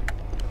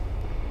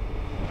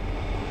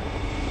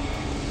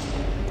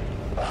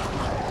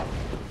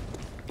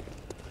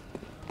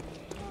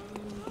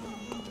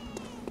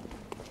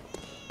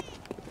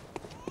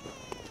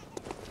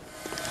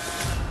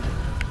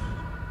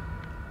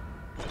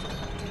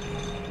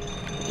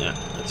 Yeah,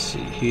 let's see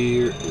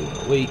here. We want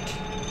to wait.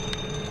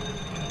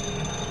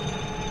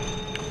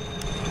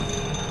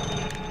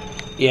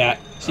 Yeah,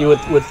 see,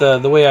 with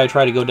the way I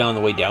try to go down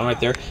the way down right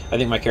there, I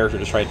think my character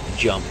just tried to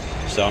jump.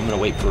 So I'm going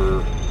to wait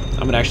for... I'm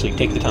going to actually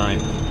take the time,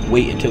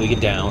 wait until we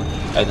get down,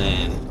 and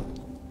then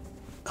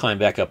climb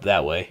back up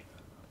that way.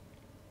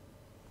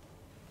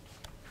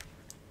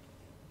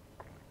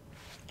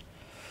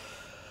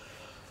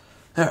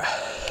 Alright,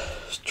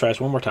 let's try this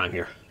one more time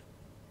here.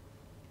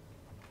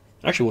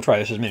 Actually, we'll try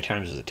this as many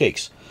times as it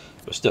takes,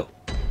 but still.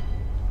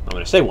 I'm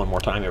going to say one more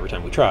time every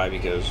time we try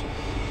because,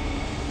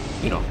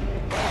 you know,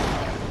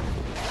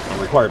 I'm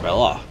required by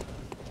law.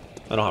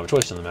 I don't have a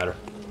choice in the matter.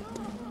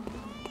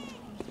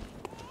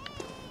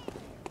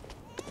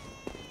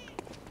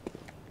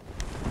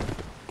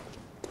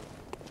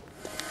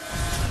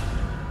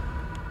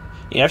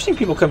 Yeah, I've seen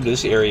people come to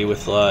this area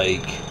with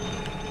like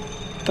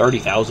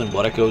 30,000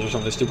 blood echoes or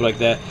something stupid like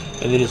that,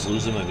 and they just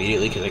lose them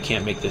immediately because they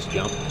can't make this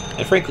jump.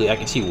 And frankly, I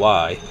can see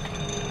why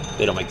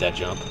they don't make that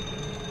jump.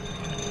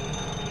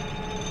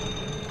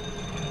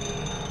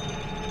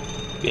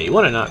 Yeah, you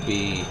want to not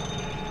be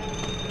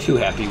too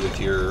happy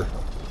with your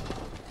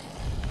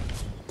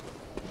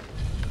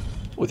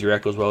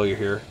echoes while you're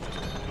here,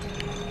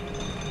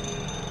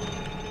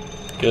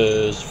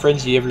 because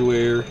frenzy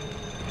everywhere,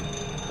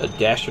 a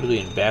dastardly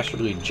and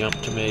bastardly jump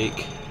to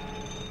make.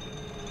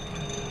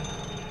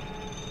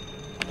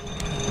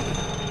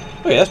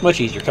 Okay, that's much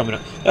easier coming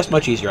up. That's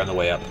much easier on the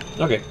way up.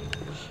 Okay,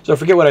 so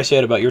forget what I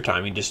said about your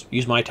timing. Just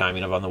use my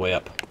timing of on the way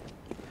up,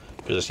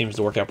 because it seems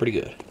to work out pretty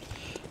good.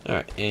 All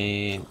right,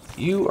 and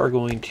you are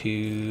going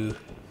to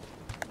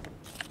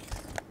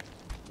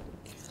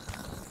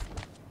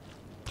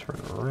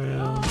turn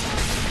around.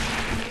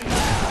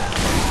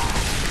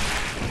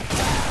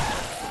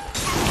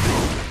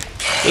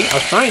 I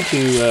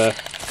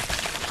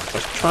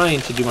was trying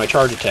to do my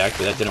charge attack,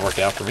 but that didn't work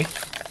out for me.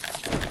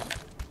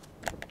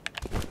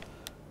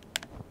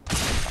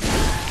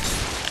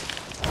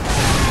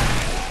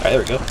 All right, there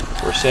we go.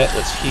 We're set.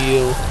 Let's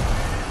heal.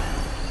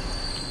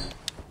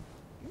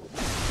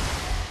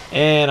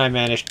 And I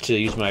managed to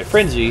use my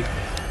frenzy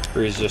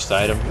resist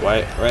item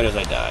right as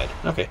I died.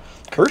 Okay.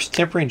 Cursed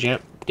Tempering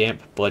Damp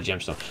Blood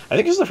Gemstone. I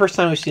think this is the first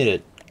time we've seen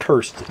a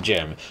cursed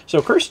gem.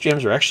 So cursed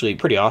gems are actually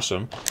pretty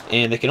awesome,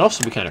 and they can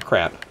also be kind of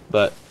crap,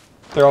 but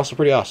they're also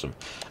pretty awesome.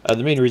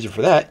 The main reason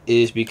for that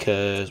is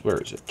because, where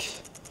is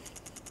it?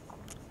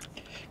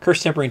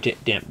 Cursed Tempering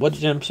Damp Blood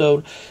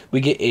Gemstone.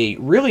 We get a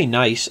really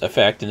nice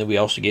effect, and then we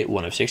also get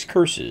one of 6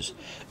 curses.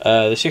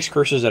 The 6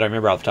 curses that I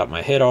remember off the top of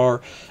my head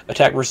are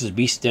attack versus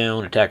beast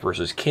down, attack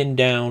versus kin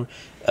down,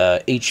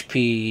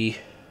 HP...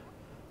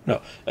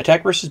 No,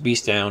 attack versus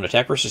beast down,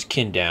 attack versus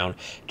kin down,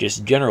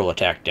 just general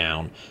attack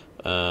down,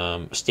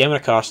 stamina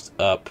cost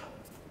up,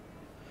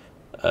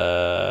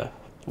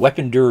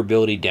 weapon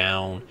durability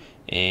down,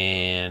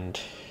 and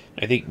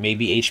I think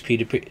maybe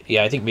HP.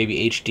 I think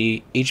maybe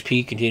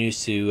HP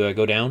continues to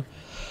go down.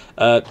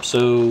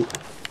 So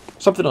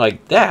something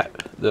like that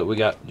we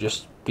got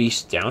just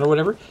beast down or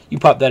whatever. You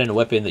pop that in a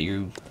weapon that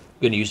you're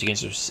going to use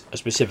against a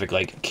specific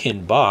like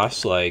kin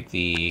boss, like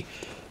the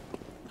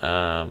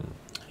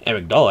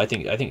Amygdala.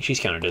 I think she's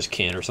counted as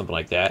kin or something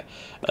like that,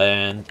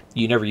 and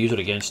you never use it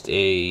against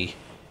a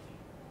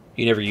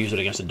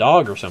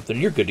dog or something.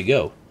 You're good to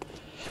go.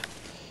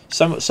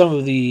 Some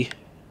of the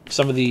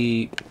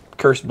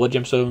cursed blood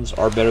gemstones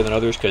are better than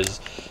others because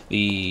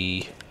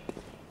the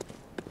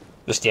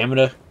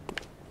stamina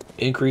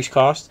increase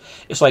cost,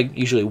 it's like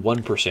usually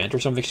 1% or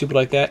something stupid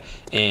like that,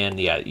 and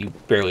yeah, you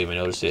barely even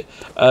notice it.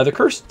 The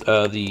cursed,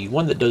 the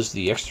one that does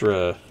the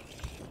extra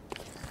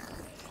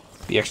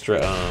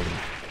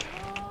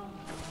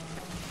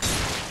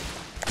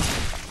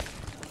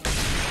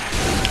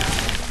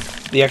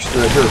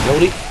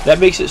durability, that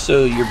makes it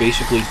so you're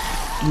basically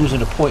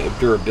losing a point of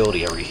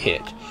durability every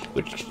hit,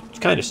 which is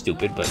kind of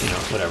stupid, but you know,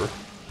 whatever.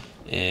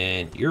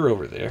 And you're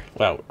over there.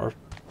 Wow, our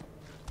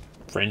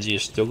frenzy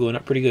is still going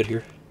up pretty good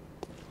here.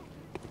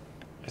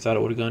 I thought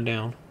it would have gone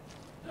down.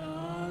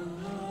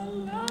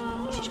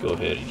 Let's just go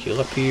ahead and heal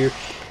up here,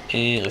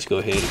 and let's go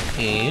ahead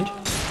and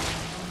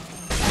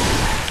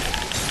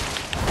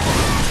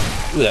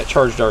ooh, that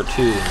charged R2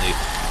 and the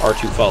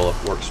R2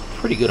 follow-up works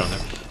pretty good on there.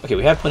 Okay,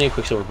 we have plenty of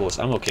Quicksilver bullets.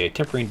 I'm okay.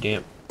 Tempering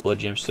Damp Blood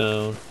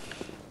Gemstone.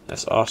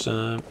 That's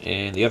awesome.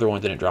 And the other one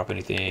didn't drop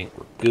anything.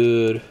 We're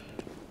good.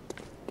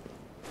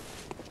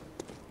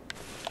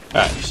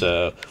 Alright,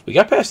 so we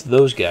got past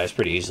those guys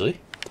pretty easily.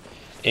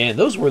 And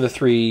those were the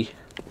 3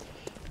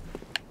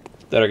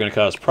 that are going to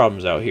cause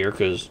problems out here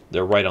because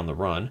they're right on the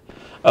run.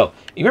 Oh,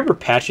 you remember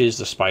Patches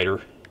the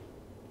spider?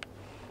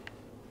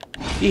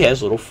 He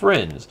has little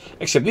friends.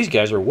 Except these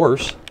guys are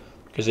worse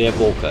because they have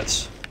bowl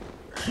cuts.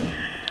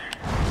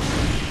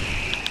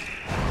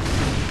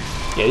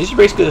 Yeah, these are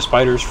basically the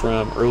spiders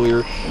from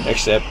earlier,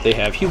 except they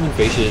have human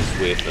faces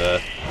with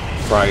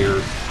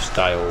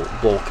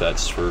friar-style bowl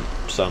cuts for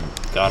some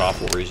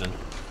god-awful reason.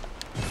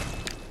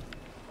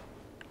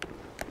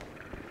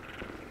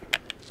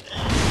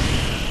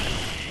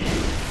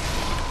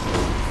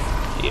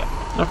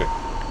 Yeah, okay.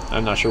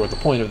 I'm not sure what the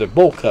point of the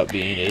bowl cut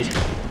being is,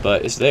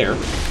 but it's there.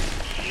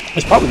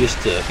 It's probably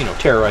just to, you know,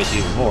 terrorize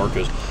you even more,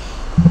 because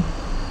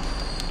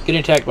getting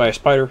attacked by a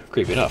spider,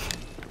 creepy enough.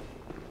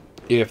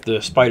 If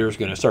the spider's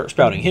going to start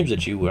spouting hymns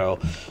at you while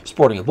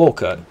sporting a bowl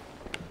cut,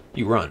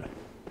 you run.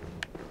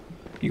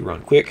 You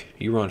run quick,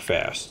 you run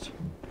fast.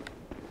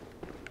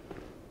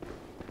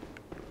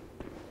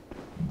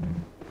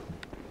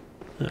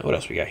 What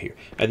else we got here?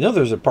 I know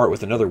there's a part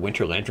with another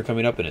winter lantern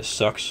coming up, and it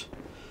sucks.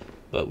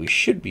 But we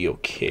should be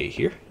okay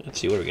here. Let's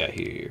see what we got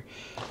here.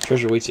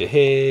 Treasure waits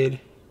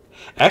ahead.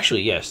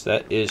 Actually, yes,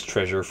 that is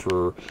treasure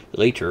for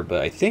later,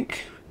 but I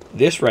think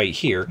this right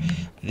here,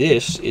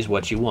 this is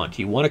what you want.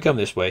 You want to come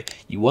this way.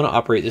 You want to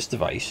operate this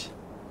device.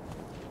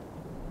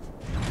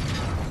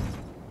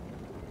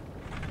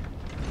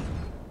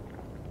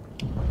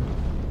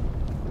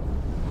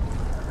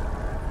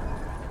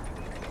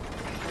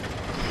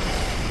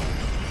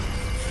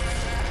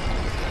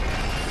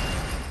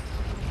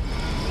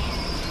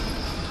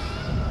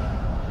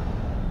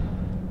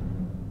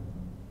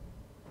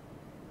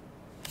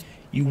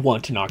 You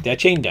want to knock that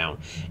chain down.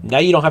 Now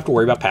you don't have to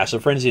worry about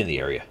passive frenzy in the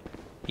area.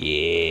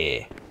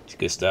 Yeah, it's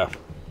good stuff.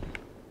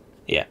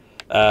 Yeah,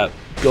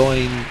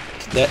 going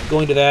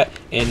to that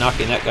and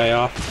knocking that guy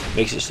off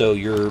makes it so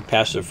your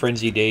passive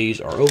frenzy days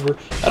are over.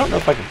 I don't know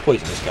if I can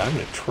poison this guy. I'm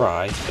going to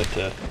try,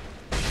 but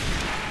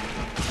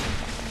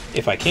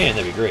if I can,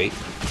 that'd be great.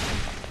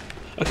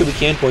 Okay, we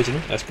can poison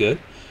him. That's good.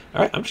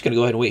 All right, I'm just going to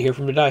go ahead and wait here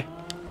for him to die.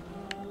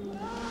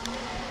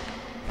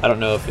 I don't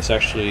know if it's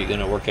actually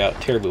going to work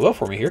out terribly well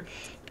for me here,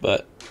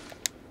 but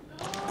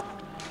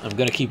I'm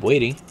going to keep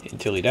waiting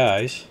until he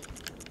dies.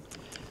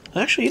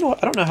 Actually, you know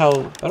what? I don't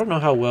know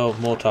how well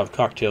Molotov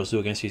cocktails do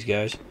against these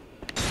guys.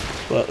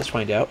 Well, let's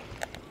find out.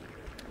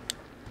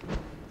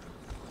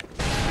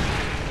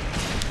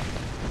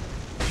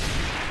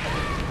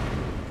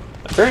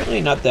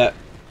 Apparently not that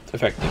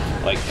effective,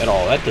 like, at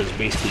all. That does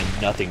basically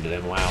nothing to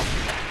them. Wow.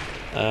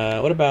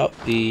 What about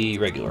the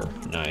regular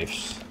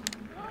knives?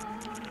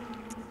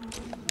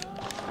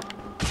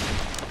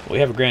 We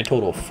have a grand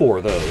total of 4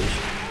 of those.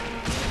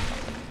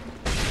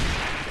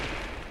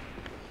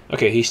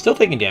 Okay, he's still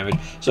taking damage.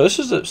 So this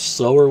is a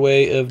slower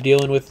way of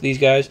dealing with these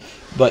guys,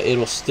 but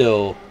it'll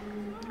still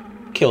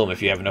kill him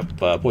if you have enough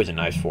poison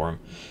knives for him.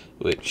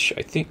 Which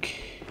I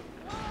think...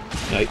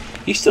 No,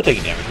 he's still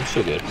taking damage. He's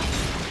still good.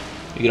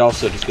 You could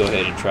also just go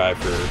ahead and try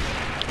for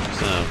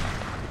some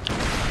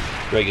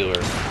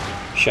regular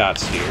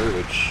shots here,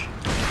 which...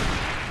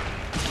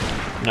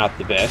 not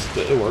the best,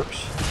 but it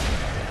works.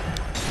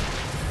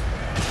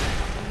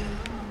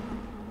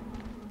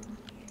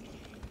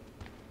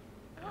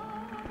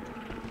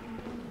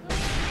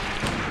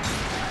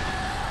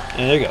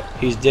 And there you go.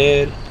 He's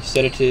dead.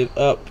 Sedative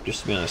up,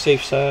 just to be on the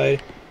safe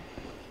side.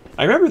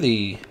 I remember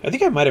I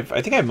think I might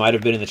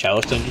have been in the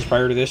Chalice dungeons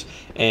prior to this,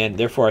 and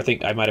therefore I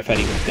think I might have had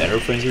even better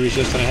frenzy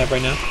resist than I have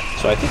right now.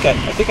 So I think I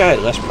had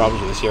less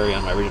problems with this area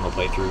on my original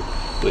playthrough,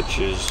 which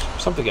is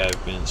something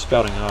I've been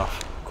spouting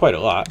off quite a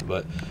lot,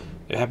 but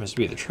it happens to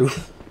be the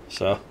truth.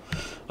 So,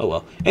 oh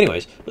well.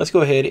 Anyways, let's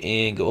go ahead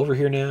and go over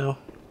here now.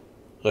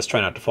 Let's try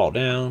not to fall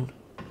down,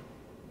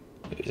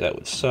 because that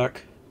would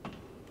suck.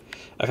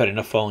 I've had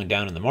enough falling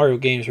down in the Mario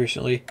games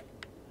recently.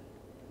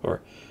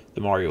 Or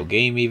the Mario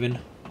game, even.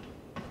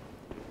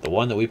 The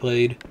one that we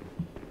played.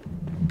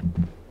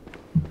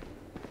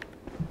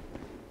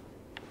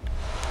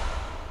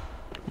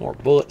 More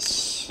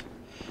bullets.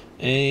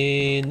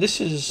 And this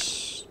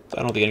is...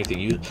 I don't think anything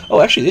used... Oh,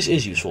 actually, this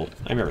is useful.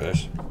 I remember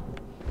this.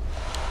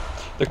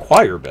 The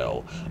choir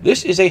bell.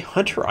 This is a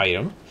hunter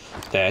item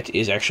that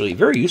is actually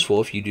very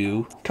useful if you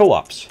do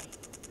co-ops.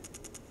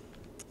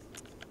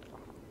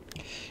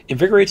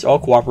 Invigorates all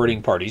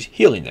cooperating parties,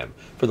 healing them.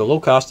 For the low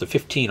cost of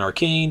 15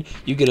 arcane,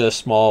 you get a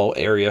small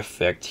area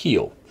effect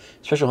heal.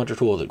 Special hunter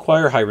tool of the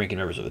choir, high-ranking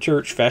members of the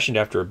church, fashioned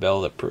after a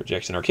bell that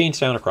projects an arcane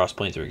sound across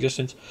planes of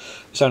existence.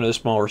 The sound of the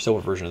smaller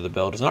silver version of the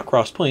bell does not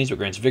cross planes, but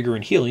grants vigor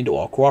and healing to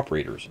all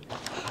cooperators.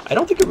 I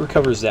don't think it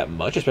recovers that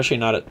much, especially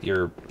not at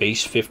your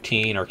base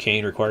 15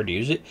 arcane required to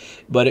use it,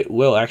 but it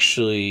will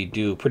actually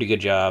do a pretty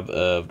good job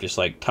of just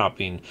like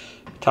topping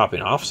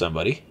off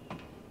somebody.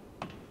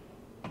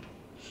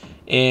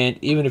 And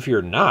even if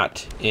you're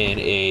not in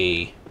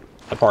a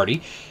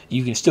party,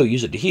 you can still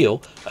use it to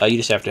heal. You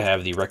just have to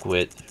have the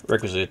requisite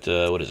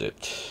what is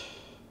it?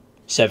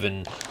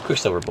 7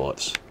 Quicksilver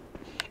bullets,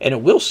 and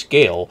it will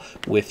scale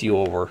with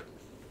your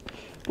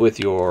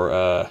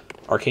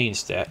arcane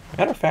stat.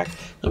 Matter of fact,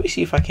 let me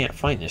see if I can't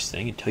find this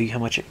thing and tell you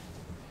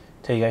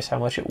guys how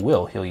much it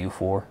will heal you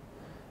for.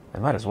 I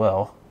might as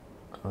well.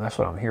 That's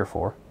what I'm here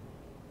for.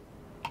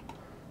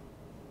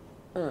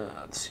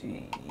 Let's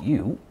see,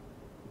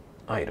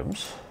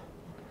 items.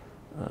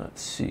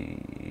 Let's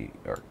see,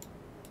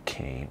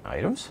 arcane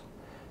items.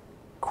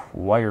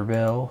 Choir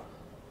bell.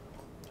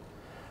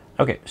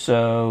 Okay,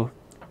 so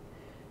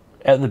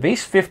at the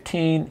base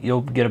 15,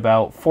 you'll get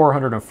about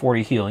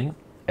 440 healing.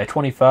 At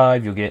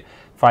 25, you'll get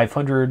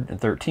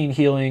 513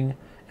 healing.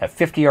 At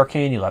 50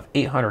 arcane, you'll have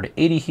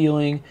 880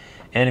 healing.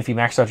 And if you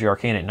max out your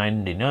arcane at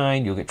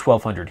 99, you'll get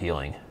 1200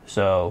 healing.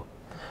 So,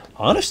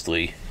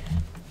 honestly,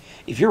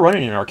 if you're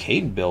running an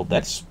arcane build,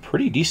 that's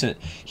pretty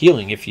decent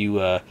healing. If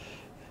you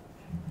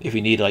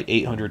need like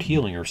 800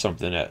 healing or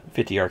something at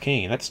 50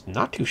 arcane, that's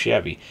not too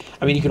shabby.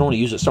 I mean, you can only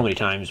use it so many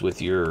times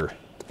with your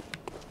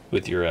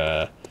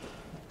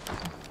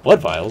blood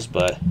vials,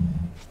 but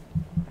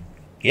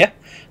yeah,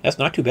 that's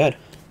not too bad.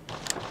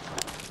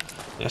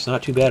 That's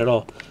not too bad at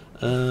all.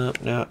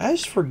 Now,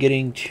 as for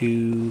getting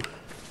to...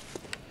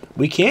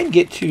 We can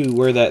get to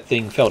where that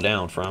thing fell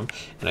down from,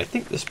 and I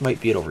think this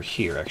might be it over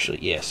here, actually.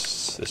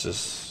 Yes, this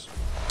is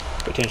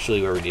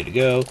potentially where we need to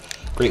go.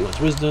 Great One's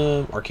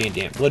Wisdom, Arcane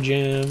Damp Blood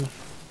Gem,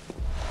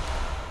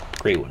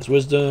 Great One's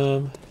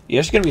Wisdom. Yeah,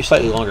 it's going to be a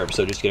slightly longer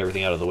episode just to get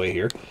everything out of the way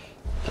here.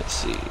 Let's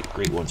see,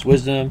 Great One's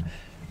Wisdom.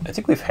 I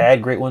think we've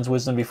had Great One's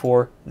Wisdom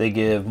before. They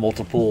give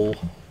multiple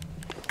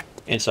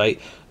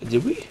insight.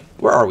 Did we?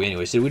 Where are we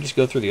anyways? Did we just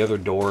go through the other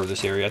door of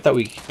this area? I thought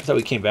we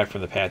came back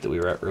from the path that we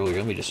were at earlier.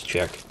 Let me just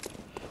check.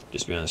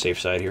 Just be on the safe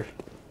side here.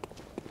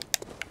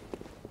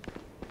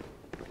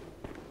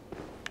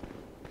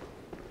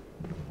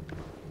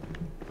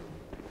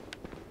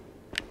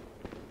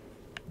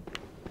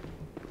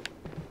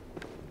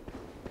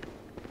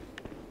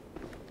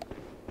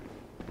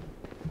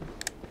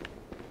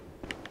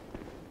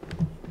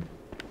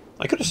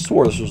 I could have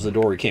swore this was the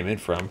door we came in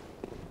from.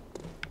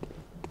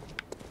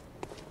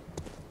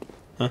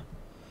 Huh?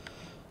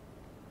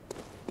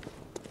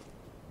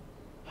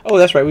 Oh,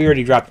 that's right. We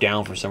already dropped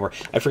down from somewhere.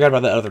 I forgot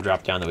about that other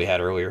drop down that we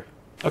had earlier.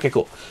 Okay,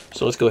 cool.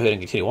 So let's go ahead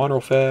and continue on real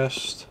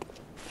fast.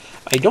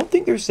 I don't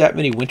think there's that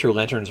many winter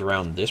lanterns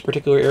around this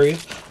particular area.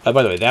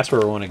 By the way, that's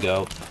where we want to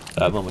go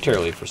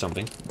momentarily for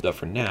something. But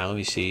for now, let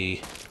me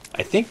see.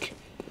 I think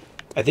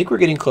we're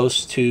getting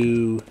close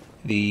to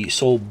the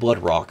sole blood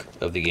rock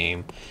of the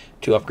game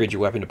to upgrade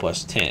your weapon to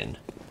 +10,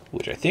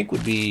 which I think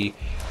would be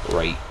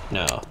right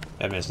now.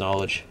 Advanced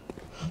knowledge,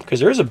 because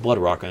there is a blood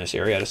rock in this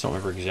area. I just don't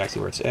remember exactly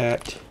where it's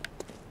at.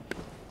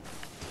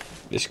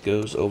 This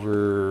goes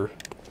over.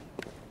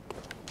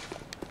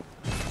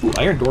 Ooh,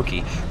 Iron Door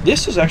Key.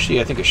 This is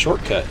actually, I think, a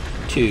shortcut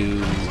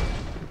to.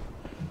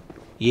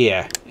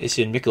 Yeah, it's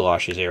in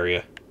Micolash's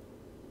area.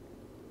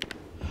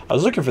 I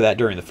was looking for that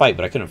during the fight,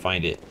 but I couldn't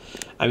find it.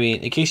 I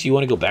mean, in case you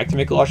want to go back to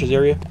Micolash's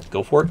area,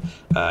 go for it.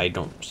 I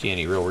don't see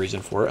any real reason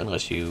for it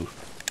unless you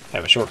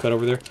have a shortcut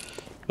over there.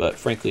 But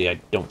frankly, I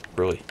don't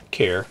really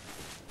care.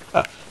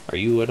 Ah, are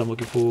you what I'm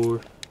looking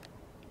for?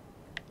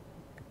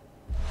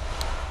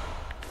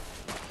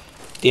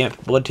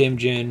 Damp Blood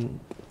Tinge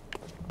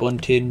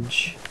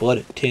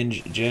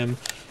Gem,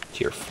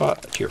 tier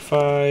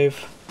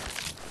 5.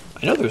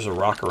 I know there's a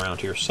rock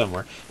around here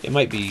somewhere. It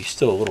might be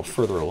still a little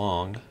further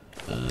along.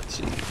 Let's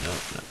see. No,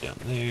 not down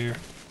there.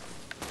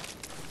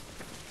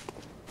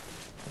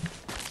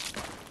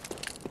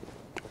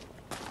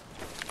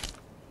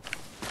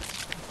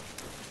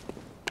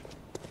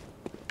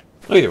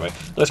 Oh, either way,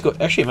 let's go.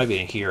 Actually, it might be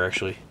in here,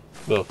 actually.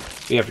 Well,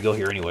 we have to go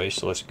here anyway,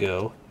 so let's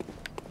go.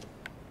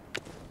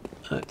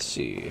 Let's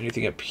see.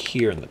 Anything up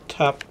here in the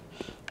top?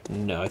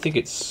 No, I think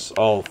it's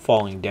all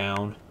falling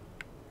down.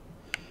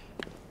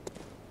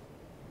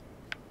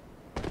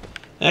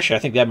 Actually, I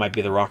think that might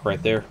be the rock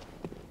right there.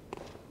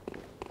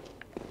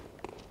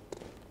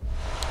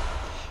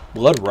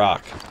 Blood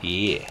rock.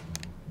 Yeah.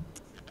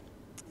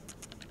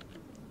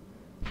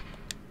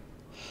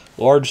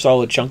 Large,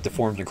 solid chunk that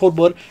forms in cold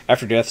blood.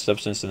 After death,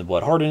 substance in the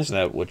blood hardens, and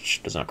that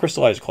which does not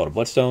crystallize is called a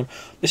bloodstone.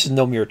 This is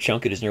no mere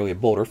chunk, it is nearly a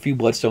boulder. Few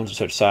bloodstones of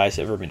such size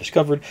have ever been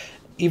discovered,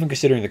 even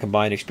considering the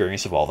combined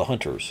experience of all the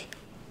hunters.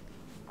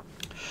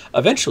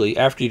 Eventually,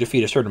 after you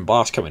defeat a certain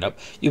boss coming up,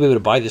 you'll be able to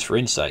buy this for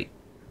insight.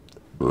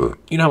 You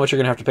know how much you're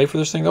going to have to pay for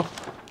this thing, though?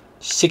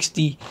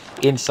 60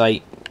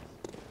 insight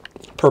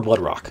per blood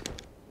rock.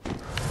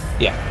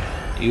 Yeah,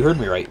 you heard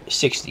me right.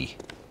 60.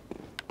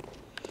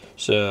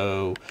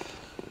 So,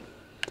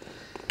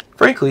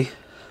 frankly,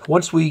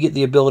 once we get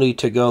the ability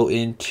to go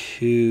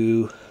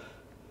into...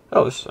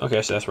 Oh,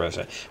 okay, so that's what I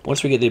said.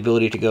 Once we get the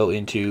ability to go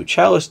into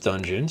Chalice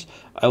Dungeons,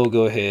 I will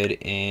go ahead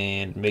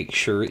and make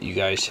sure you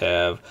guys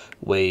have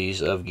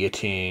ways of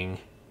getting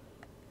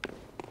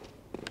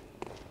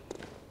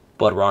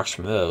blood rocks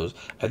from those.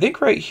 I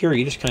think right here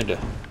you just kind of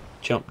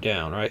jump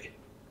down, right?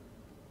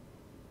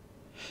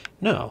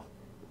 No.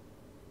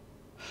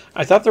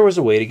 I thought there was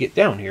a way to get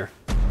down here.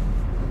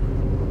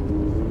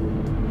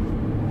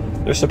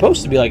 There's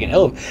supposed to be like an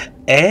elevator.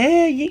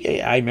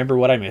 Yeah, I remember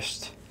what I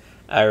missed.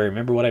 I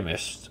remember what I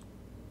missed.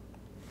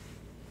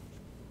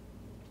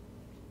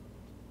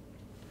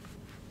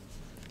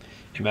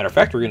 As a matter of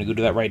fact, we're going to go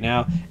do that right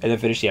now and then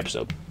finish the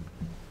episode.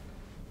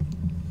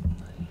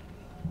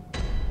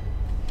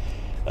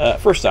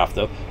 First off,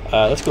 though,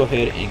 let's go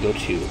ahead and go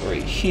to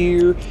right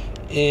here,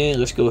 and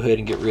let's go ahead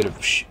and get rid of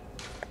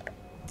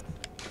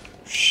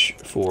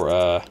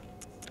for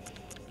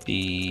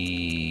the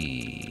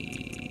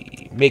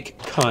make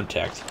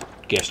contact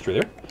gesture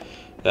there.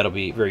 That'll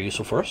be very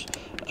useful for us.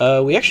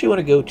 We actually want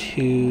to go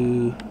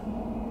to...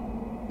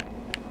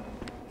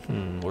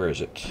 where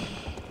is it?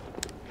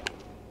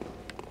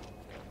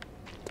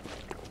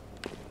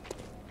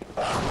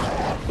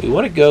 We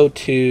want to go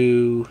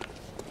to...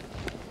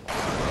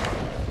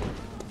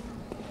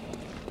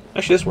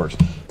 Actually, this works.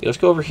 Yeah, let's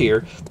go over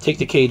here, take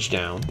the cage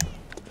down.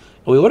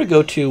 And we want to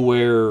go to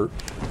where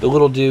the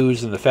little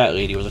dudes and the fat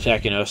lady was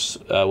attacking us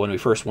when we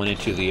first went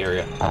into the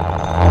area.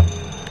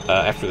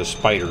 After the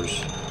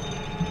spiders.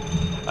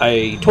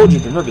 I told you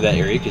to remember that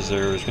area because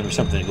there was going to be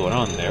something going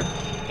on there.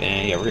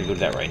 And yeah, we're going to go to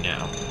that right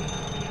now.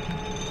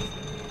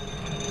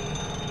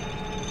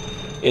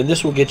 And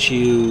this will get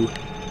you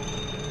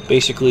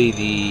basically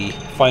the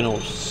final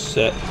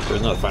set, or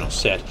not the final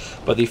set,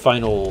 but the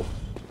final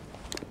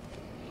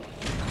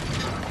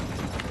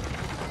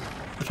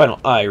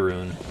eye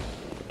rune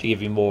to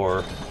give you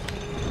more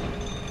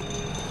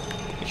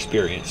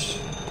experience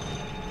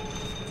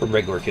from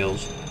regular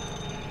kills.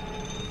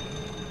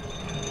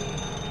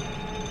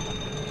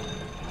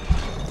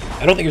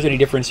 I don't think there's any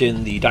difference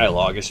in the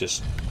dialogue. It's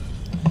just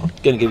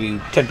going to give you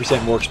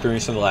 10% more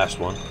experience than the last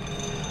one.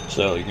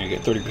 So you're going to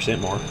get 30%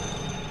 more.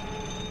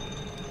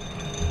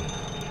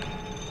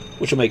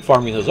 Which will make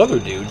farming those other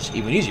dudes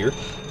even easier,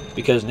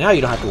 because now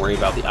you don't have to worry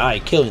about the eye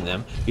killing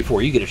them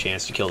before you get a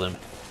chance to kill them.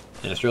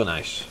 And it's real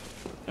nice.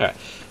 Alright.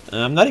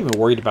 I'm not even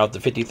worried about the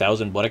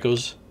 50,000 blood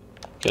echoes,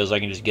 because I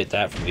can just get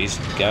that from these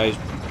guys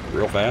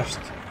real fast.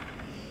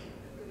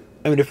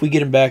 I mean, if we get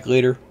them back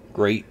later,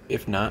 great.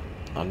 If not,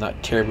 I'm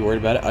not terribly worried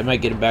about it. I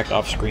might get them back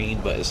off screen,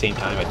 but at the same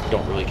time, I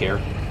don't really care.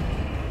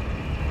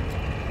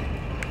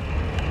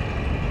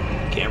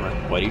 Camera,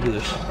 why do you do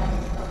this?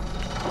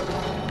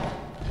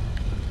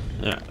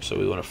 Alright, so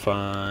we want to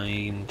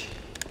find...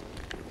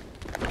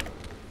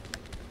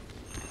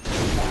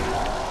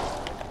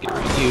 Get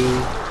rid of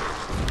you.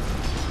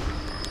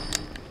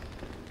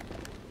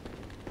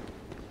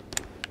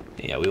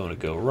 Yeah, we want to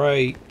go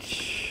right.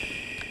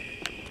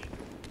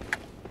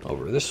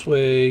 Over this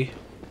way.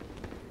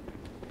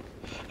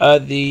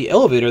 The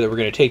elevator that we're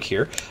going to take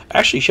here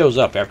actually shows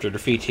up after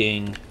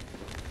defeating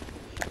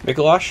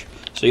Micolash,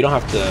 so you don't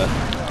have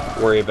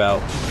to worry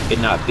about it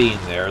not being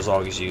there as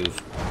long as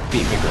you've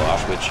beat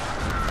Micolash, which,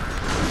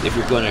 if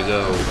you're going to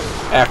go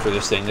after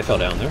this thing that fell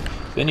down there,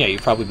 then yeah,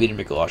 you've probably beaten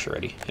Micolash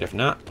already. And if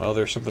not, well,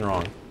 there's something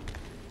wrong.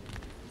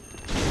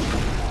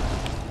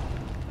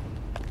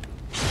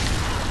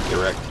 Get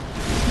wrecked.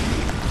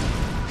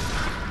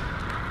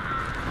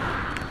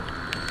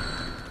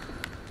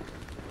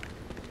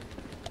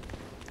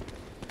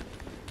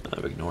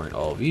 I'm ignoring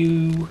all of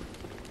you.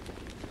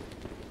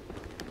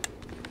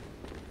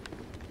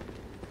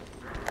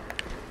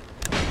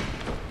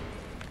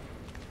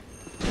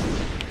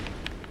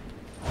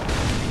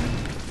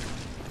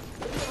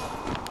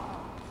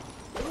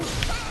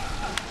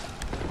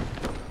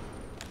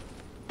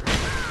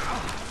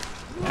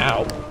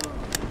 Ow.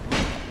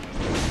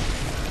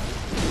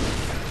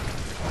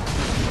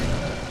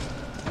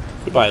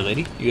 Goodbye,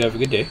 lady. You have a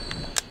good day.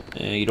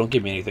 You don't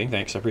give me anything.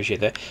 Thanks. I appreciate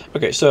that.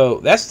 Okay, so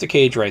that's the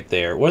cage right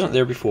there. It wasn't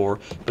there before,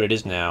 but it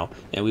is now.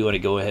 And we want to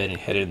go ahead and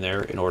head in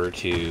there in order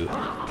to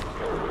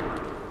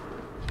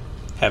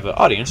have an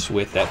audience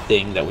with that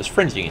thing that was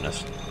frenzying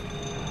us.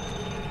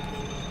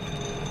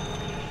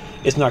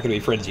 It's not going to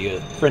be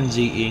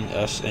frenzying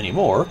us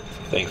anymore,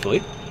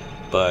 thankfully.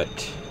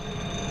 But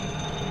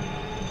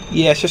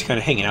yeah, it's just kind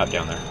of hanging out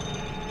down there.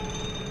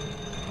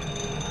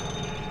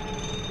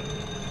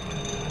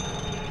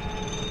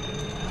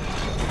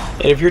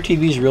 And if your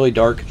TV is really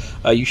dark,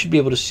 you should be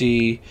able to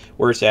see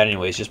where it's at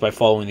anyways, just by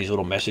following these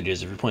little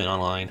messages if you're playing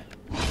online.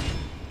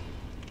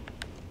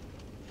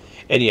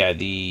 And yeah,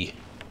 the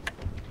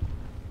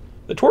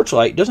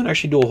torchlight doesn't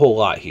actually do a whole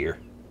lot here.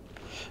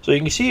 So you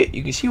can see it.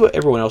 You can see what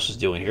everyone else is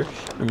doing here.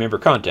 Remember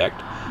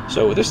contact.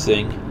 So with this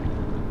thing,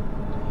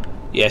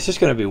 yeah, it's just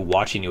going to be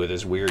watching you with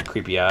his weird,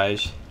 creepy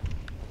eyes.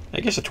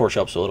 I guess the torch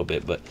helps a little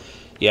bit, but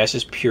yeah, it's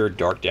just pure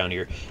dark down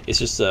here. It's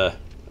just a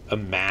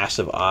mass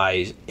of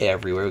eyes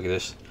everywhere. Look at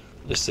this.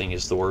 This thing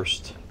is the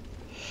worst.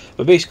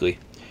 But basically,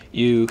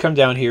 you come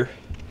down here,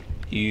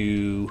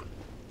 you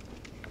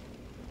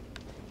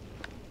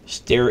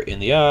stare it in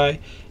the eye,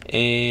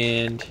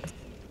 and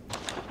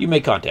you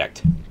make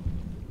contact.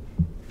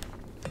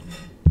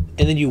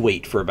 And then you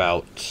wait for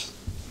about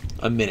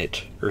a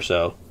minute or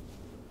so.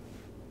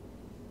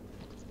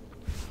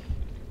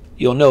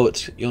 You'll know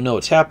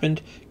it's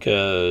happened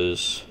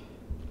because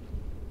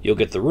you'll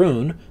get the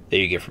rune that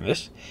you get from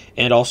this,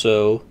 and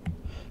also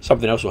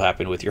something else will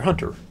happen with your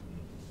hunter.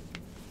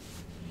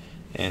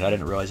 And I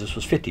didn't realize this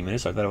was 50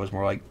 minutes. I thought it was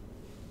more like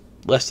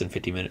less than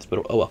 50 minutes,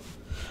 but oh well.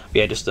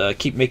 Yeah, just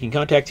keep making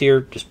contact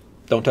here. Just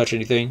don't touch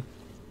anything.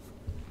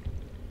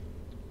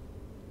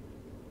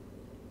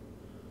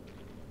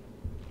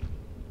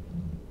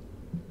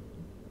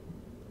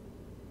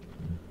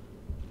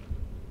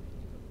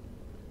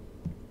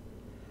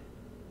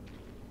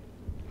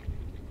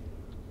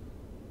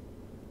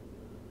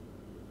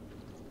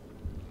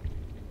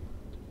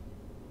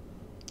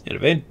 And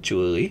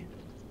eventually,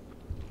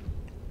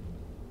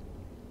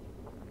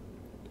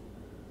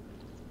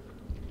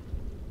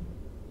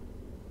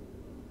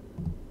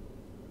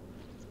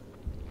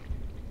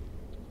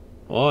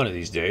 One of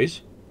these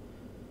days.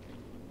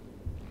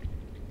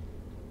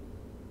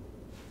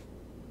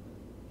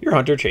 Your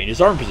hunter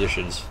changes arm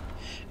positions.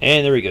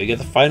 And there we go. You get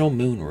the final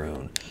moon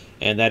rune.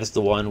 And that is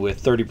the one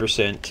with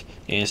 30%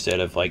 instead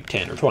of like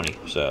 10 or 20.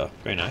 So,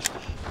 very nice.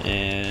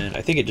 And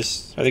I think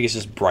it's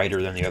just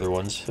brighter than the other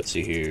ones. Let's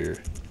see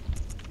here.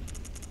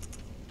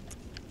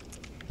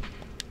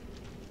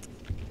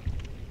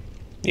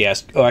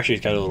 Yes. Oh, actually,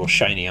 it's got a little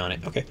shiny on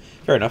it. Okay,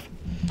 fair enough.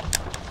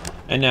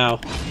 And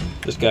now,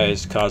 this guy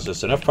has caused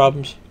us enough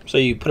problems, so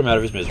you put him out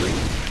of his misery.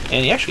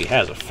 And he actually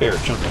has a fair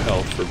chunk of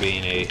health for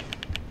being a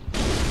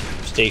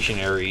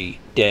stationary,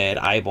 dead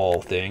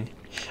eyeball thing.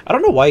 I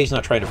don't know why he's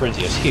not trying to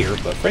frenzy us here,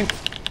 but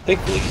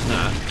thankfully he's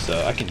not,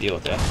 so I can deal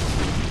with that.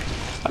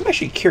 I'm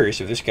actually curious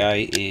if this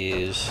guy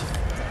is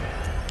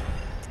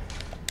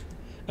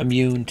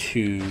immune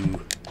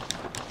to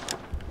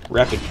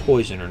rapid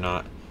poison or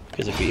not,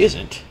 because if he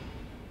isn't...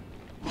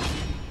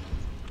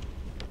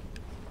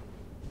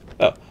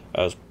 Oh,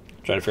 I was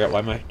trying to figure out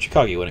why my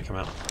Chikage wouldn't come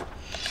out.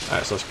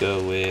 Alright, so let's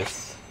go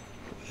with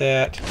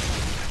that.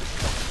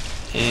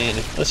 And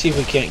let's see if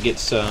we can't get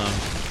some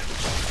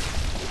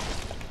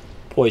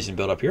poison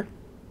built up here.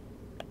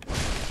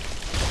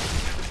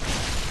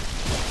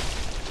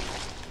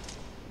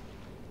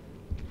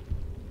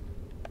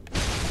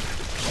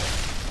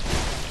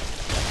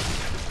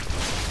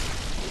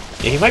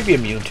 Yeah, he might be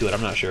immune to it,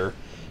 I'm not sure.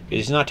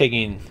 He's not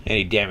taking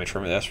any damage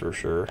from it, that's for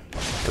sure.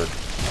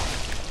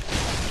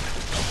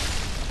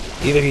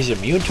 Either he's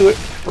immune to it,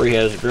 or he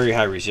has very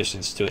high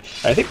resistance to it.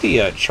 I think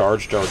the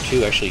Charge Dart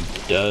 2 actually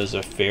does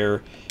a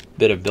fair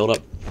bit of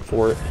build-up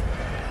for it.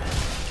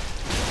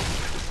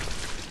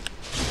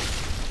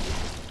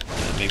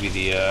 And maybe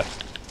the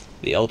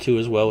L2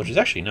 as well, which is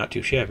actually not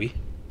too shabby.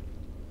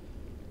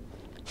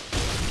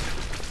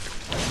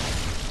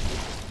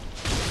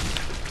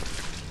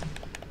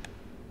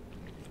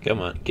 Come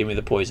on, give me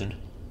the poison.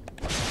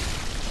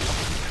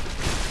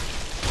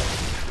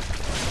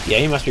 Yeah,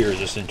 he must be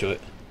resistant to it.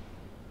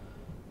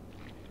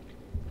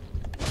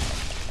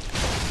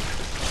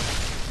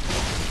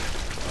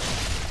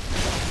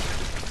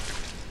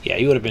 Yeah,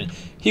 he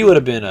would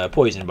have been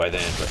poisoned by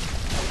then, but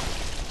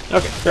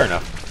okay, fair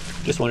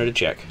enough. Just wanted to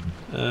check.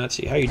 Let's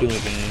see, how you doing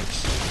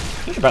against?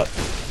 I think about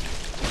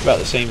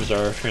the same as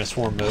our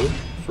transform mode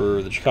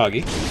for the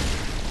Chikage.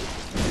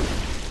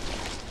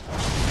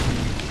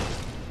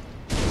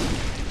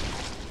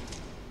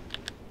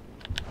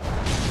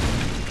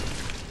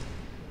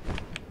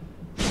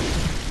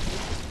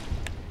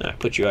 I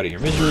put you out of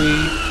your misery,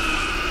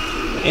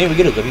 and we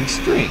get a living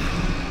string.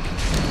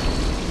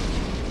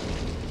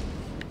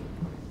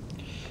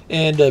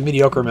 And a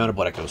mediocre amount of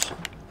blood echoes.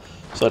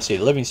 So let's see,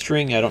 the living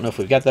string, I don't know if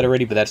we've got that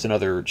already, but that's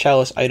another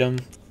chalice item.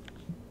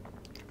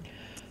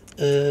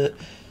 The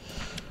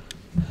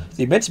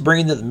immense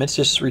brain that the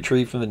Mensis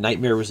retrieved from the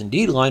nightmare was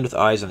indeed lined with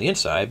eyes on the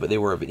inside, but they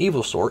were of an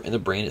evil sort, and the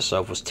brain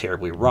itself was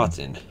terribly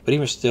rotten. But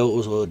even still, it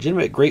was a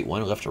legitimate great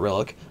one, left a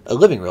relic, a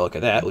living relic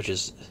of that, which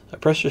is a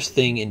precious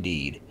thing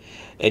indeed.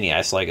 And yeah,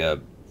 it's like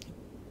a...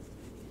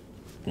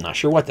 I'm not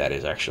sure what that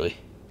is, actually.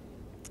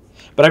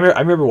 But I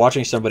remember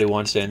watching somebody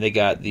once, and they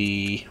got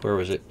the... Where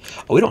was it?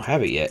 Oh, we don't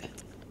have it yet.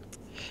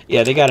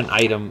 Yeah, they got an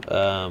item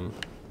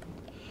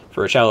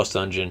for a chalice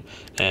dungeon,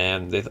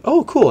 and they thought,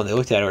 oh, cool, and they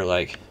looked at it and were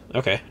like,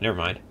 okay, never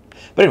mind.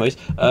 But anyways,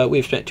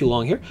 we've spent too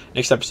long here.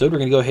 Next episode, we're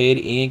going to go ahead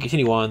and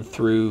continue on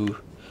through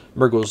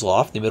Murgo's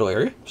Loft, the middle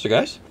area. So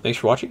guys, thanks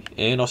for watching,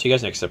 and I'll see you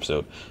guys next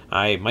episode.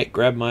 I might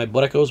grab my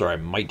blood echoes, or I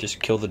might just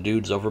kill the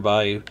dudes over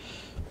by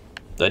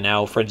the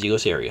now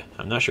frenzieless area.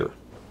 I'm not sure.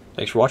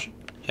 Thanks for watching.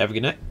 Have a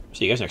good night.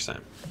 See you guys next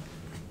time.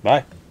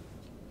 Bye.